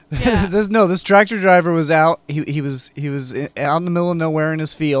costume. Yeah. this tractor driver was out. He was out in the middle of nowhere in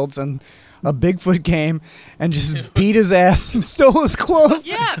his fields, and a Bigfoot came and just beat his ass and stole his clothes.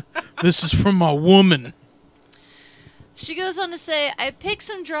 Yeah. This is from my woman. She goes on to say, I picked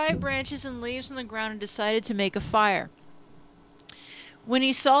some dry branches and leaves from the ground and decided to make a fire. When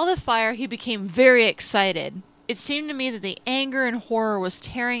he saw the fire, he became very excited. It seemed to me that the anger and horror was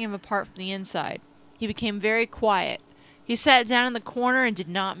tearing him apart from the inside. He became very quiet. He sat down in the corner and did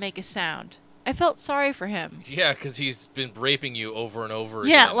not make a sound. I felt sorry for him. Yeah, because he's been raping you over and over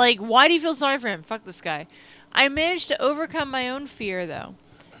Yeah, again. like, why do you feel sorry for him? Fuck this guy. I managed to overcome my own fear, though.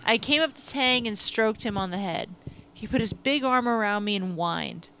 I came up to Tang and stroked him on the head. He put his big arm around me and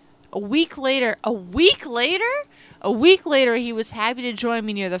whined. A week later, he was happy to join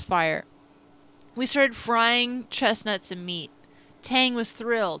me near the fire. We started frying chestnuts and meat. Tang was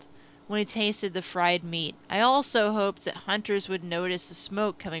thrilled when he tasted the fried meat. I also hoped that hunters would notice the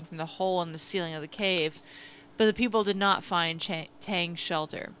smoke coming from the hole in the ceiling of the cave, but the people did not find Tang's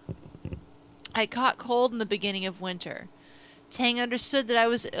shelter. I caught cold in the beginning of winter. Tang understood that I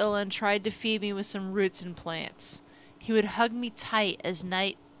was ill and tried to feed me with some roots and plants. He would hug me tight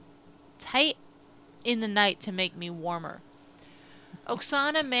in the night to make me warmer.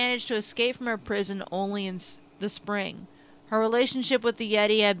 Oksana managed to escape from her prison only in the spring. Her relationship with the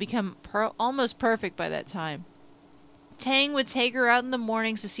Yeti had become almost perfect by that time. Tang would take her out in the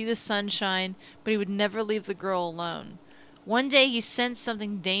mornings to see the sunshine, but he would never leave the girl alone. One day he sensed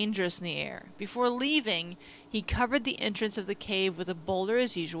something dangerous in the air. Before leaving, he covered the entrance of the cave with a boulder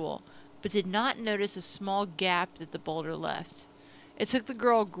as usual, but did not notice a small gap that the boulder left. It took the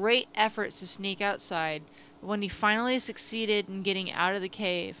girl great efforts to sneak outside, but when he finally succeeded in getting out of the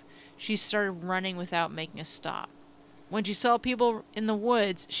cave, she started running without making a stop. When she saw people in the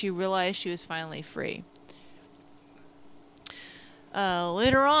woods, she realized she was finally free.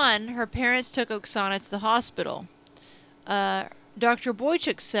 Later on, her parents took Oksana to the hospital. Dr.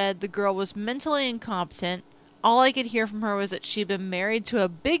 Boychuk said the girl was mentally incompetent. All I could hear from her was that she'd been married to a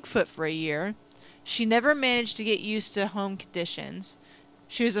Bigfoot for a year. She never managed to get used to home conditions.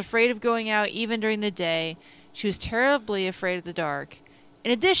 She was afraid of going out even during the day. She was terribly afraid of the dark.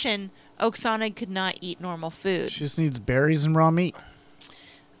 In addition, Oksana could not eat normal food. She just needs berries and raw meat.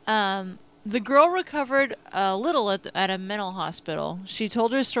 The girl recovered a little at a mental hospital. She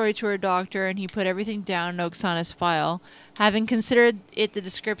told her story to her doctor, and he put everything down in Oksana's file, having considered it the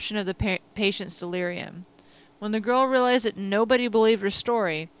description of the patient's delirium. When the girl realized that nobody believed her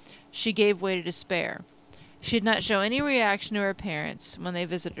story, she gave way to despair. She did not show any reaction to her parents when they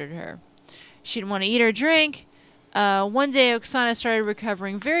visited her. She didn't want to eat or drink. One day, Oksana started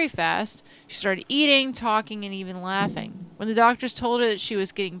recovering very fast. She started eating, talking, and even laughing. When the doctors told her that she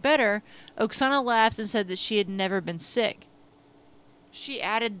was getting better, Oksana laughed and said that she had never been sick. She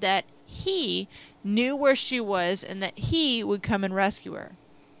added that he knew where she was and that he would come and rescue her.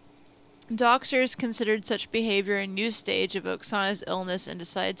 Doctors considered such behavior a new stage of Oksana's illness and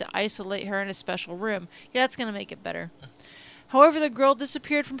decided to isolate her in a special room. Yeah, that's going to make it better. However, the girl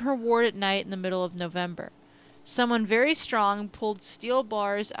disappeared from her ward at night in the middle of November. Someone very strong pulled steel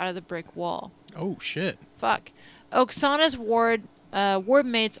bars out of the brick wall. Oh, shit. Fuck. Oksana's ward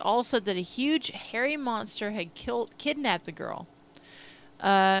mates all said that a huge, hairy monster had kidnapped the girl.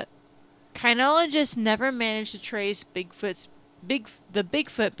 Kynologists never managed to trace the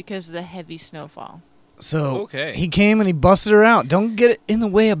Bigfoot because of the heavy snowfall. So he came and he busted her out. Don't get in the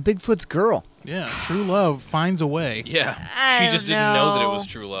way of Bigfoot's girl. Yeah, true love finds a way. Yeah, she just didn't know that it was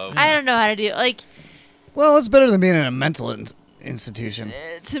true love. I don't know how to do it. Well, it's better than being in a mental institution.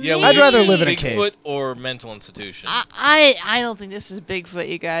 Me, I'd rather live in a cave. Bigfoot or mental institution. I don't think this is Bigfoot,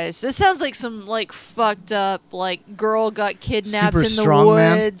 you guys. This sounds like some fucked up girl got kidnapped in the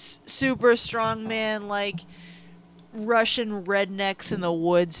woods. Super strong man, Russian rednecks in the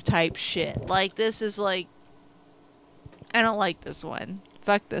woods type shit. This is I don't like this one.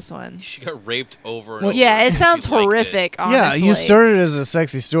 Fuck this one. She got raped over and over. Yeah, it sounds horrific, honestly. Yeah, you started as a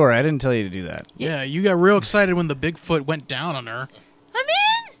sexy story. I didn't tell you to do that. Yeah, you got real excited when the Bigfoot went down on her. I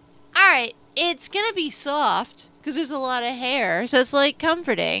mean, alright, it's gonna be soft, because there's a lot of hair, so it's,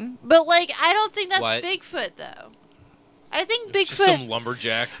 comforting. But, I don't think that's Bigfoot, though. I think Bigfoot... Just some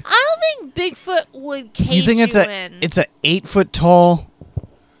lumberjack. I don't think Bigfoot would cage you think it's in. It's a 8-foot tall,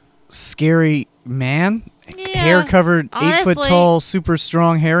 scary man? Yeah, hair-covered, honestly, 8-foot tall, super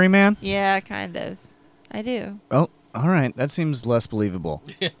strong, hairy man? Yeah, kind of. I do. Oh, all right. That seems less believable.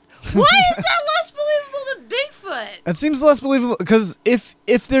 Why is that less believable than Bigfoot? That seems less believable because if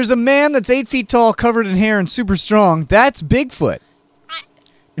there's a man that's 8 feet tall, covered in hair, and super strong, that's Bigfoot.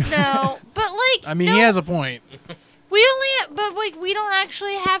 No, but I mean, he has a point. We don't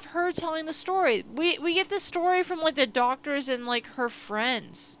actually have her telling the story. We get the story from the doctors and her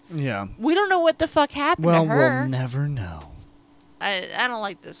friends. Yeah. We don't know what the fuck happened to her. Well, we'll never know. I don't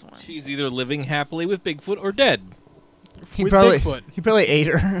like this one. She's either living happily with Bigfoot or dead. He probably ate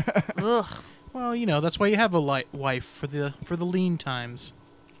her. Ugh. Well, that's why you have a wife for the lean times.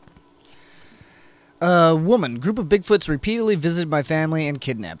 Woman, group of Bigfoots repeatedly visited my family and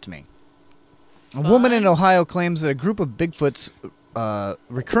kidnapped me. A woman in Ohio claims that a group of Bigfoots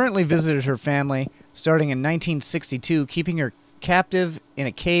recurrently visited her family starting in 1962, keeping her captive in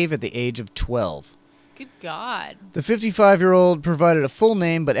a cave at the age of 12. Good God. The 55-year-old provided a full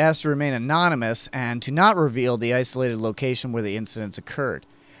name but asked to remain anonymous and to not reveal the isolated location where the incidents occurred.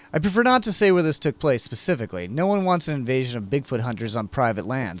 I prefer not to say where this took place specifically. No one wants an invasion of Bigfoot hunters on private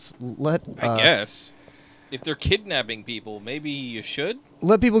lands. I guess. If they're kidnapping people, maybe you should?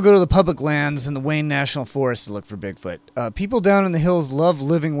 Let people go to the public lands and the Wayne National Forest to look for Bigfoot. People down in the hills love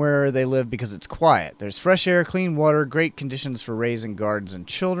living where they live because it's quiet. There's fresh air, clean water, great conditions for raising gardens and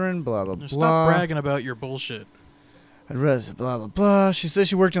children, blah, blah, blah. Stop bragging about your bullshit. I'd read blah, blah, blah. She says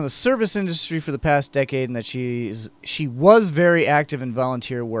she worked in the service industry for the past decade and that she was very active in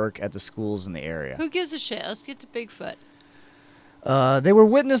volunteer work at the schools in the area. Who gives a shit? Let's get to Bigfoot. They were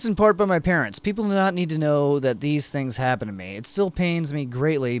witnessed in part by my parents. People do not need to know that these things happen to me. It still pains me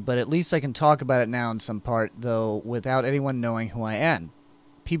greatly, but at least I can talk about it now in some part, though without anyone knowing who I am.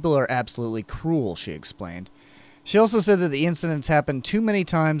 People are absolutely cruel, she explained. She also said that the incidents happened too many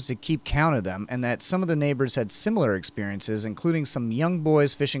times to keep count of them, and that some of the neighbors had similar experiences, including some young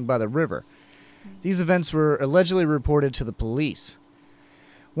boys fishing by the river. These events were allegedly reported to the police.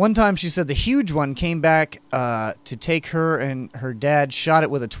 One time, she said the huge one came back to take her, and her dad shot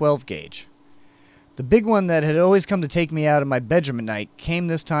it with a 12 gauge. The big one that had always come to take me out of my bedroom at night came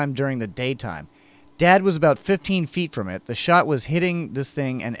this time during the daytime. Dad was about 15 feet from it. The shot was hitting this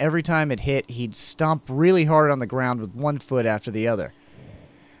thing, and every time it hit, he'd stomp really hard on the ground with one foot after the other.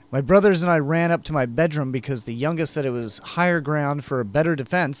 My brothers and I ran up to my bedroom because the youngest said it was higher ground for a better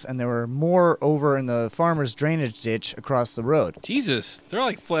defense, and there were more over in the farmer's drainage ditch across the road. Jesus, they're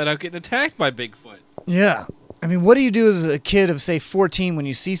like flat out getting attacked by Bigfoot. Yeah. I mean, what do you do as a kid of, say, 14 when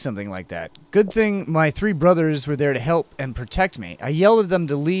you see something like that? Good thing my 3 brothers were there to help and protect me. I yelled at them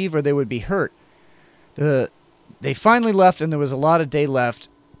to leave or they would be hurt. They finally left, and there was a lot of day left,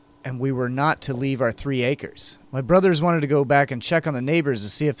 and we were not to leave our 3 acres. My brothers wanted to go back and check on the neighbors to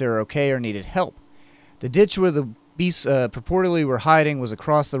see if they were okay or needed help. The ditch where the beasts purportedly were hiding was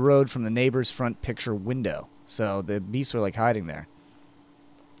across the road from the neighbor's front picture window. So the beasts were, like, hiding there.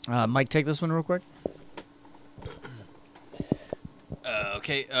 Mike, take this one real quick.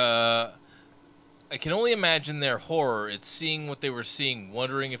 Okay, I can only imagine their horror at seeing what they were seeing,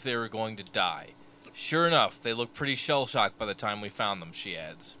 wondering if they were going to die. Sure enough, they looked pretty shell-shocked by the time we found them, she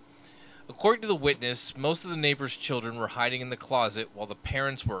adds. According to the witness, most of the neighbors' children were hiding in the closet while the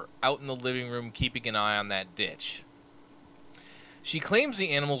parents were out in the living room keeping an eye on that ditch. She claims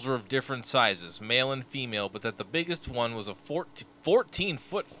the animals were of different sizes, male and female, but that the biggest one was a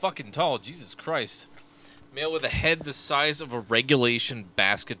 14-foot fucking tall, Jesus Christ, male with a head the size of a regulation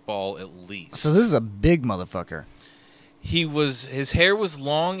basketball at least. So this is a big motherfucker. His hair was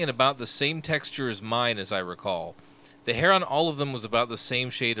long and about the same texture as mine, as I recall. The hair on all of them was about the same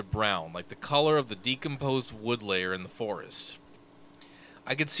shade of brown, like the color of the decomposed wood layer in the forest.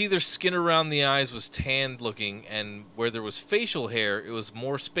 I could see their skin around the eyes was tanned looking, and where there was facial hair, it was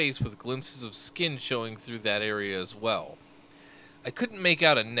more space with glimpses of skin showing through that area as well. I couldn't make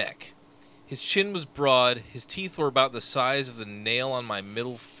out a neck. His chin was broad, his teeth were about the size of the nail on my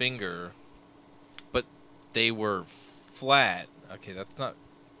middle finger, but they were flat. Okay,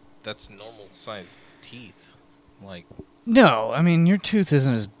 that's normal size teeth. Like, no, I mean, your tooth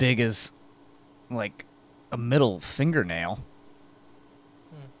isn't as big as, like, a middle fingernail.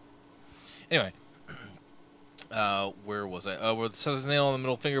 Anyway, where was I? Where the size of the nail on the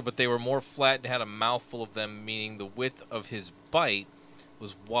middle finger, but they were more flat and had a mouthful of them, meaning the width of his bite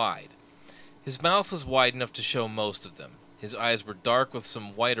was wide. His mouth was wide enough to show most of them. His eyes were dark with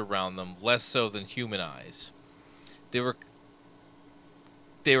some white around them, less so than human eyes. They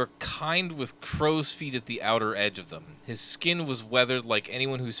were kind with crow's feet at the outer edge of them. His skin was weathered like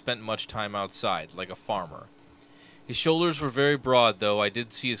anyone who spent much time outside, like a farmer. His shoulders were very broad, though I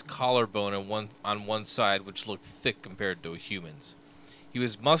did see his collarbone on one side, which looked thick compared to a human's. He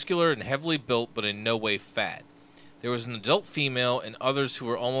was muscular and heavily built, but in no way fat. There was an adult female and others who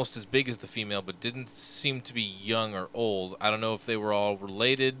were almost as big as the female, but didn't seem to be young or old. I don't know if they were all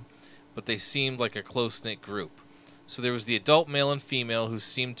related, but they seemed like a close-knit group. So there was the adult male and female who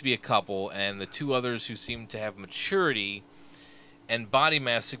seemed to be a couple, and the 2 others who seemed to have maturity, and body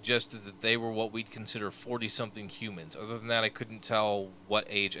mass suggested that they were what we'd consider 40-something humans. Other than that, I couldn't tell what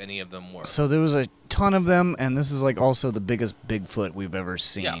age any of them were. So there was a ton of them, and this is like also the biggest Bigfoot we've ever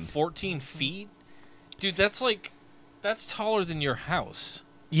seen. Yeah, 14 feet? Dude, that's taller than your house.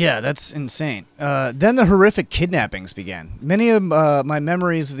 Yeah, that's insane. Then the horrific kidnappings began. Many of my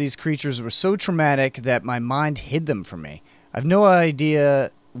memories of these creatures were so traumatic that my mind hid them from me. I've no idea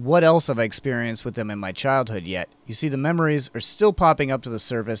what else I've experienced with them in my childhood yet. You see, the memories are still popping up to the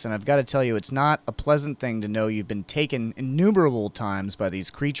surface, and I've got to tell you, it's not a pleasant thing to know you've been taken innumerable times by these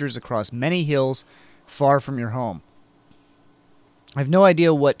creatures across many hills far from your home. I have no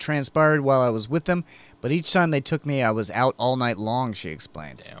idea what transpired while I was with them, but each time they took me, I was out all night long, she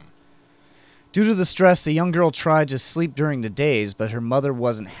explains. Damn. Due to the stress, the young girl tried to sleep during the days, but her mother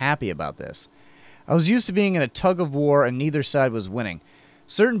wasn't happy about this. I was used to being in a tug of war, and neither side was winning.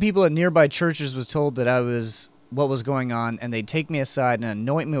 Certain people at nearby churches was told that what was going on, and they'd take me aside and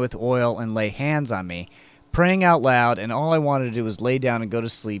anoint me with oil and lay hands on me, praying out loud, and all I wanted to do was lay down and go to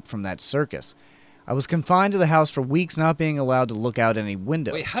sleep from that circus. I was confined to the house for weeks, not being allowed to look out any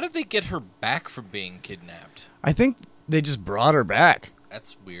windows. Wait, how did they get her back from being kidnapped? I think they just brought her back.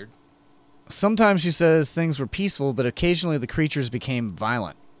 That's weird. Sometimes she says things were peaceful, but occasionally the creatures became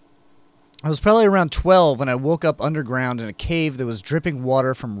violent. I was probably around 12 when I woke up underground in a cave that was dripping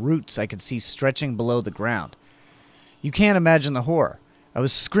water from roots I could see stretching below the ground. You can't imagine the horror. I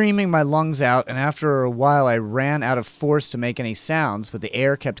was screaming my lungs out, and after a while I ran out of force to make any sounds, but the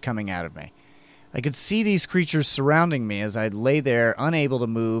air kept coming out of me. I could see these creatures surrounding me as I lay there unable to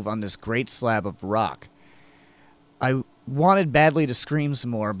move on this great slab of rock. I wanted badly to scream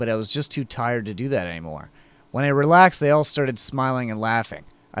some more, but I was just too tired to do that anymore. When I relaxed, they all started smiling and laughing.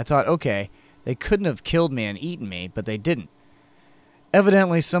 I thought, okay, they couldn't have killed me and eaten me, but they didn't.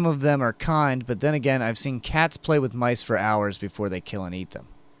 Evidently, some of them are kind, but then again, I've seen cats play with mice for hours before they kill and eat them.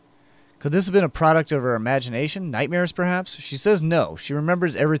 Could this have been a product of her imagination? Nightmares, perhaps? She says no. She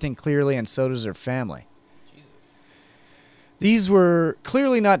remembers everything clearly, and so does her family. Jesus. These were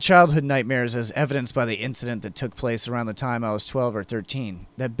clearly not childhood nightmares, as evidenced by the incident that took place around the time I was 12 or 13.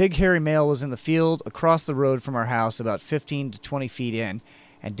 That big hairy male was in the field across the road from our house, about 15 to 20 feet in,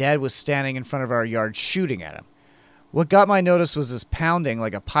 and Dad was standing in front of our yard shooting at him. What got my notice was this pounding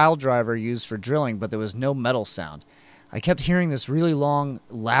like a pile driver used for drilling, but there was no metal sound. I kept hearing this really long,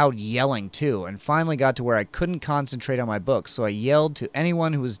 loud yelling, too, and finally got to where I couldn't concentrate on my books, so I yelled to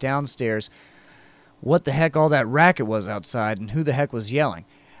anyone who was downstairs what the heck all that racket was outside and who the heck was yelling.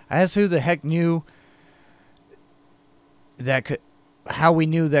 I asked who the heck knew that could... how we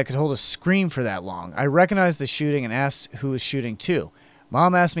knew that could hold a scream for that long. I recognized the shooting and asked who was shooting, too.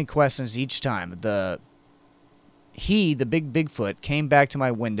 Mom asked me questions each time. The big Bigfoot, came back to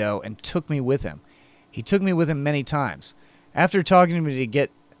my window and took me with him. He took me with him many times. After talking to me to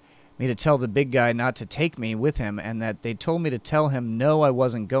get me to tell the big guy not to take me with him, and that they told me to tell him no, I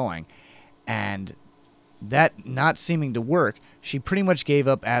wasn't going, and that not seeming to work, she pretty much gave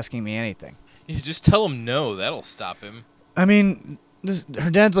up asking me anything. You just tell him no. That'll stop him. I mean,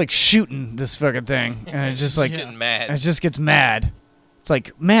 her dad's like shooting this fucking thing, and it's just like getting mad. It just gets mad. It's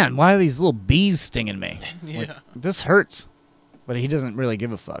like, man, why are these little bees stinging me? Yeah. Like, this hurts. But he doesn't really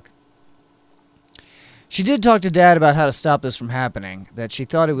give a fuck. She did talk to Dad about how to stop this from happening, that she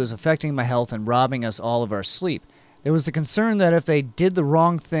thought it was affecting my health and robbing us all of our sleep. There was the concern that if they did the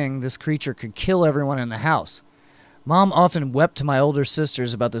wrong thing, this creature could kill everyone in the house. Mom often wept to my older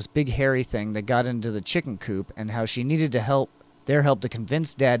sisters about this big hairy thing that got into the chicken coop and how she needed their help to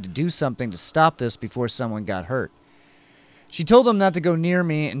convince Dad to do something to stop this before someone got hurt. She told them not to go near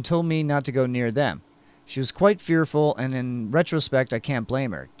me and told me not to go near them. She was quite fearful, and in retrospect, I can't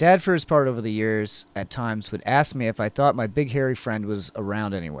blame her. Dad, for his part over the years, at times, would ask me if I thought my big hairy friend was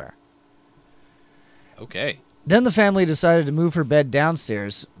around anywhere. Okay. Then the family decided to move her bed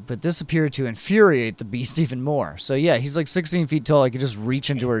downstairs, but this appeared to infuriate the beast even more. So yeah, he's like 16 feet tall. I could just reach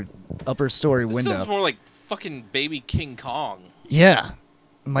into her upper story This window. sounds more like fucking baby King Kong. Yeah.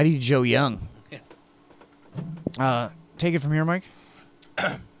 Mighty Joe Young. Take it from here, Mike.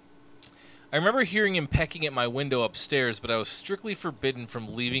 I remember hearing him pecking at my window upstairs, but I was strictly forbidden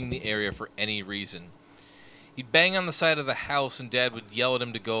from leaving the area for any reason. He'd bang on the side of the house, and Dad would yell at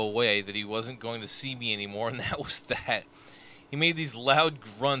him to go away, that he wasn't going to see me anymore, and that was that. He made these loud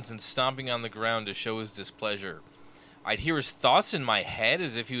grunts and stomping on the ground to show his displeasure. I'd hear his thoughts in my head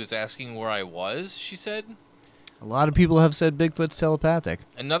as if he was asking where I was, she said. A lot of people have said Bigfoot's telepathic.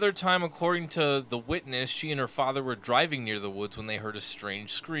 Another time, according to the witness, she and her father were driving near the woods when they heard a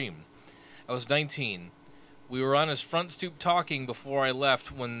strange scream. I was 19. We were on his front stoop talking before I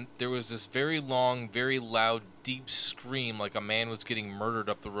left when there was this very long, very loud, deep scream like a man was getting murdered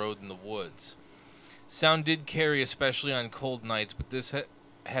up the road in the woods. Sound did carry, especially on cold nights, but this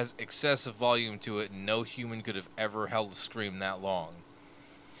has excessive volume to it, and no human could have ever held a scream that long.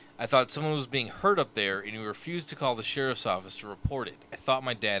 I thought someone was being hurt up there, and we refused to call the sheriff's office to report it. I thought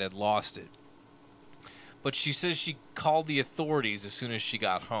my dad had lost it. But she says she called the authorities as soon as she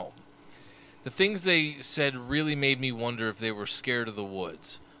got home. The things they said really made me wonder if they were scared of the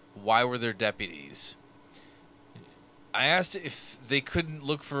woods. Why were there deputies? I asked if they couldn't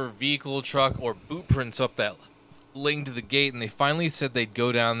look for a vehicle, truck, or boot prints up that link to the gate, and they finally said they'd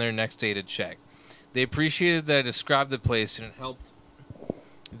go down there next day to check. They appreciated that I described the place, and it helped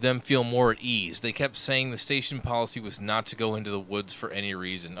them feel more at ease. They kept saying the station policy was not to go into the woods for any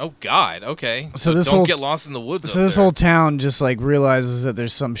reason. Oh God, okay. So this don't whole, get lost in the woods. So this whole town just like realizes that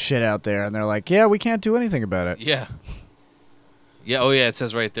there's some shit out there, and they're like, "Yeah, we can't do anything about it." Yeah. Yeah. Oh yeah. It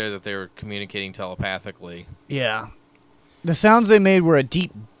says right there that they were communicating telepathically. Yeah. The sounds they made were a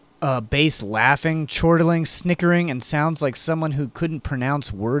deep bass laughing, chortling, snickering, and sounds like someone who couldn't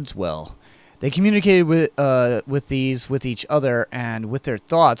pronounce words well. They communicated with each other and with their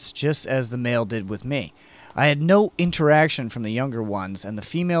thoughts, just as the male did with me. I had no interaction from the younger ones, and the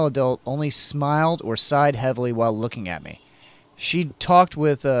female adult only smiled or sighed heavily while looking at me. She talked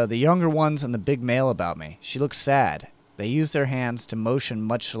with the younger ones and the big male about me. She looked sad. They used their hands to motion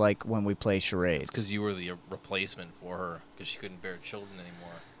much like when we play charades. It's because you were the replacement for her, because she couldn't bear children anymore.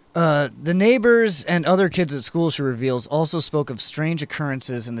 The neighbors and other kids at school, she reveals, also spoke of strange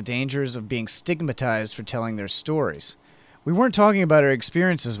occurrences and the dangers of being stigmatized for telling their stories. We weren't talking about our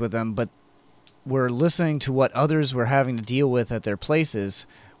experiences with them, but were listening to what others were having to deal with at their places,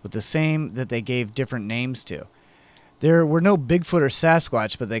 with the same that they gave different names to. There were no Bigfoot or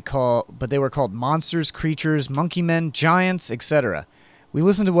Sasquatch, but they were called monsters, creatures, monkey men, giants, etc. We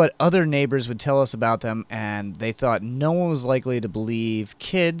listened to what other neighbors would tell us about them, and they thought no one was likely to believe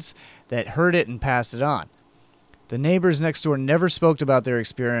kids that heard it and passed it on. The neighbors next door never spoke about their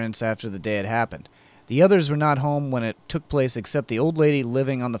experience after the day had happened. The others were not home when it took place, except the old lady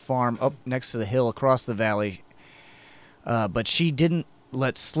living on the farm up next to the hill across the valley, but she didn't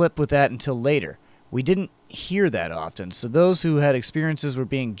let slip with that until later. We didn't hear that often, so those who had experiences were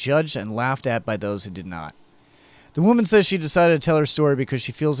being judged and laughed at by those who did not. The woman says she decided to tell her story because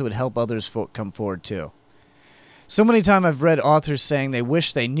she feels it would help others come forward too. So many times I've read authors saying they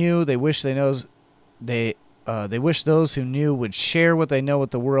wish they knew, they wish those who knew would share what they know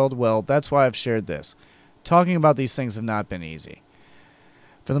with the world. Well, that's why I've shared this. Talking about these things have not been easy.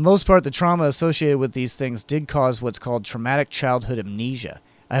 For the most part, the trauma associated with these things did cause what's called traumatic childhood amnesia.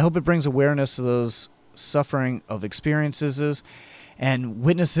 I hope it brings awareness to those suffering of experiences and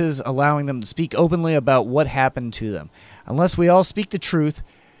witnesses, allowing them to speak openly about what happened to them. Unless we all speak the truth,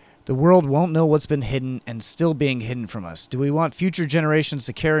 the world won't know what's been hidden and still being hidden from us. Do we want future generations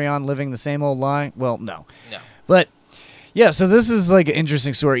to carry on living the same old lie? Well, no. No. But, yeah, so this is like an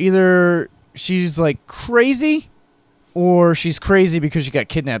interesting story. Either she's like crazy, or she's crazy because she got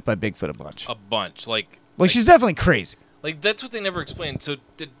kidnapped by Bigfoot a bunch. A bunch. Like she's definitely crazy. Like, that's what they never explained. So,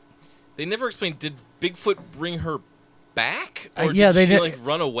 did Bigfoot bring her back? Or yeah, did they she, did.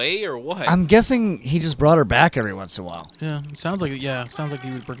 run away, or what? I'm guessing he just brought her back every once in a while. Yeah, it sounds like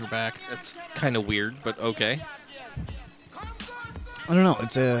he would bring her back. That's kind of weird, but okay. I don't know.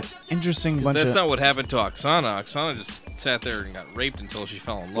 It's a interesting bunch That's of... not what happened to Oksana. Oksana just sat there and got raped until she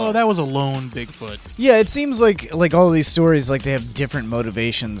fell in love. Well, that was a lone Bigfoot. Yeah, it seems like all of these stories, like they have different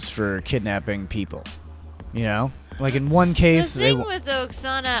motivations for kidnapping people. You know? Like in one case... The thing with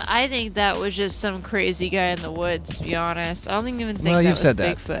Oksana, I think that was just some crazy guy in the woods, to be honest. I don't even think that you've was said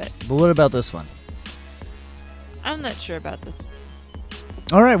Bigfoot. That. But what about this one? I'm not sure about this.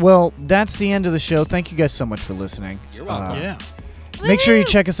 All right, well, that's the end of the show. Thank you guys so much for listening. You're welcome. Yeah. Make sure you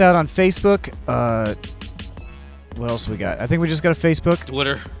check us out on Facebook. What else we got? I think we just got a Facebook.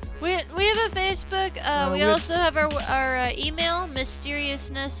 Twitter. We have a Facebook. We also have our email,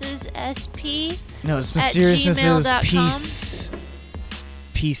 mysteriousnessessp. No, it's mysteriousness @gmail.com.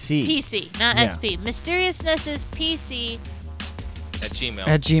 PC. PC, not SP. Mysteriousnessespc. At Gmail.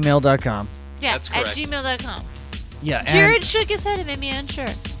 At gmail.com. Yeah, That's correct. at gmail.com. Yeah, Jared shook his head and made me unsure.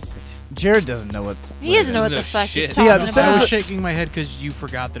 Jared doesn't know what... He doesn't know what Doesn't the know fuck he's shit. talking Yeah, about. so I was shaking my head because you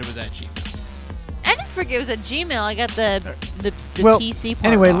forgot that it was at Gmail. I didn't forget it was at Gmail. I got the well, PC part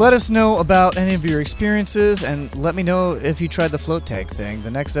anyway, wrong. let us know about any of your experiences, and let me know if you tried the float tank thing.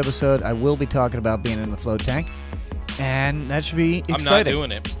 The next episode, I will be talking about being in the float tank, and that should be exciting. I'm not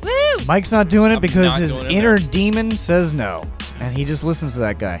doing it. Woo! Mike's not doing it I'm because not his going in inner there. demon says no, and he just listens to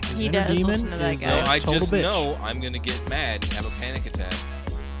that guy. He inner does demon listen to that is guy. No, I Total just bitch. know I'm going to get mad and have a panic attack.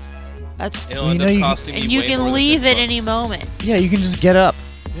 That's, It'll Well, end you know up you- costing me and you way more can than leave at $50. any moment. Yeah, you can just get up.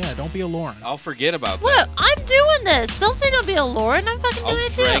 Yeah, don't be a Lauren. I'll forget about Look, that. I'm doing this. Don't say don't be a Lauren. I'm fucking doing I'll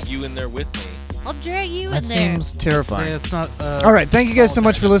it drag too. you in there with me. I'll drag you That in there. seems terrifying. Yeah, it's not. All right, thank you guys so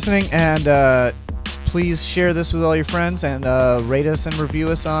much for solitary. listening, and please share this with all your friends, and rate us and review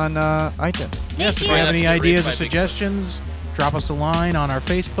us on iTunes. Yes, if you. you have Try not any to get ideas or raped by Bigfoot. suggestions, drop us a line on our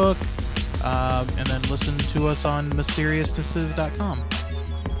Facebook, and then listen to us on mysteriousnesses.com.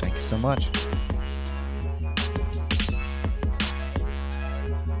 Thank you so much.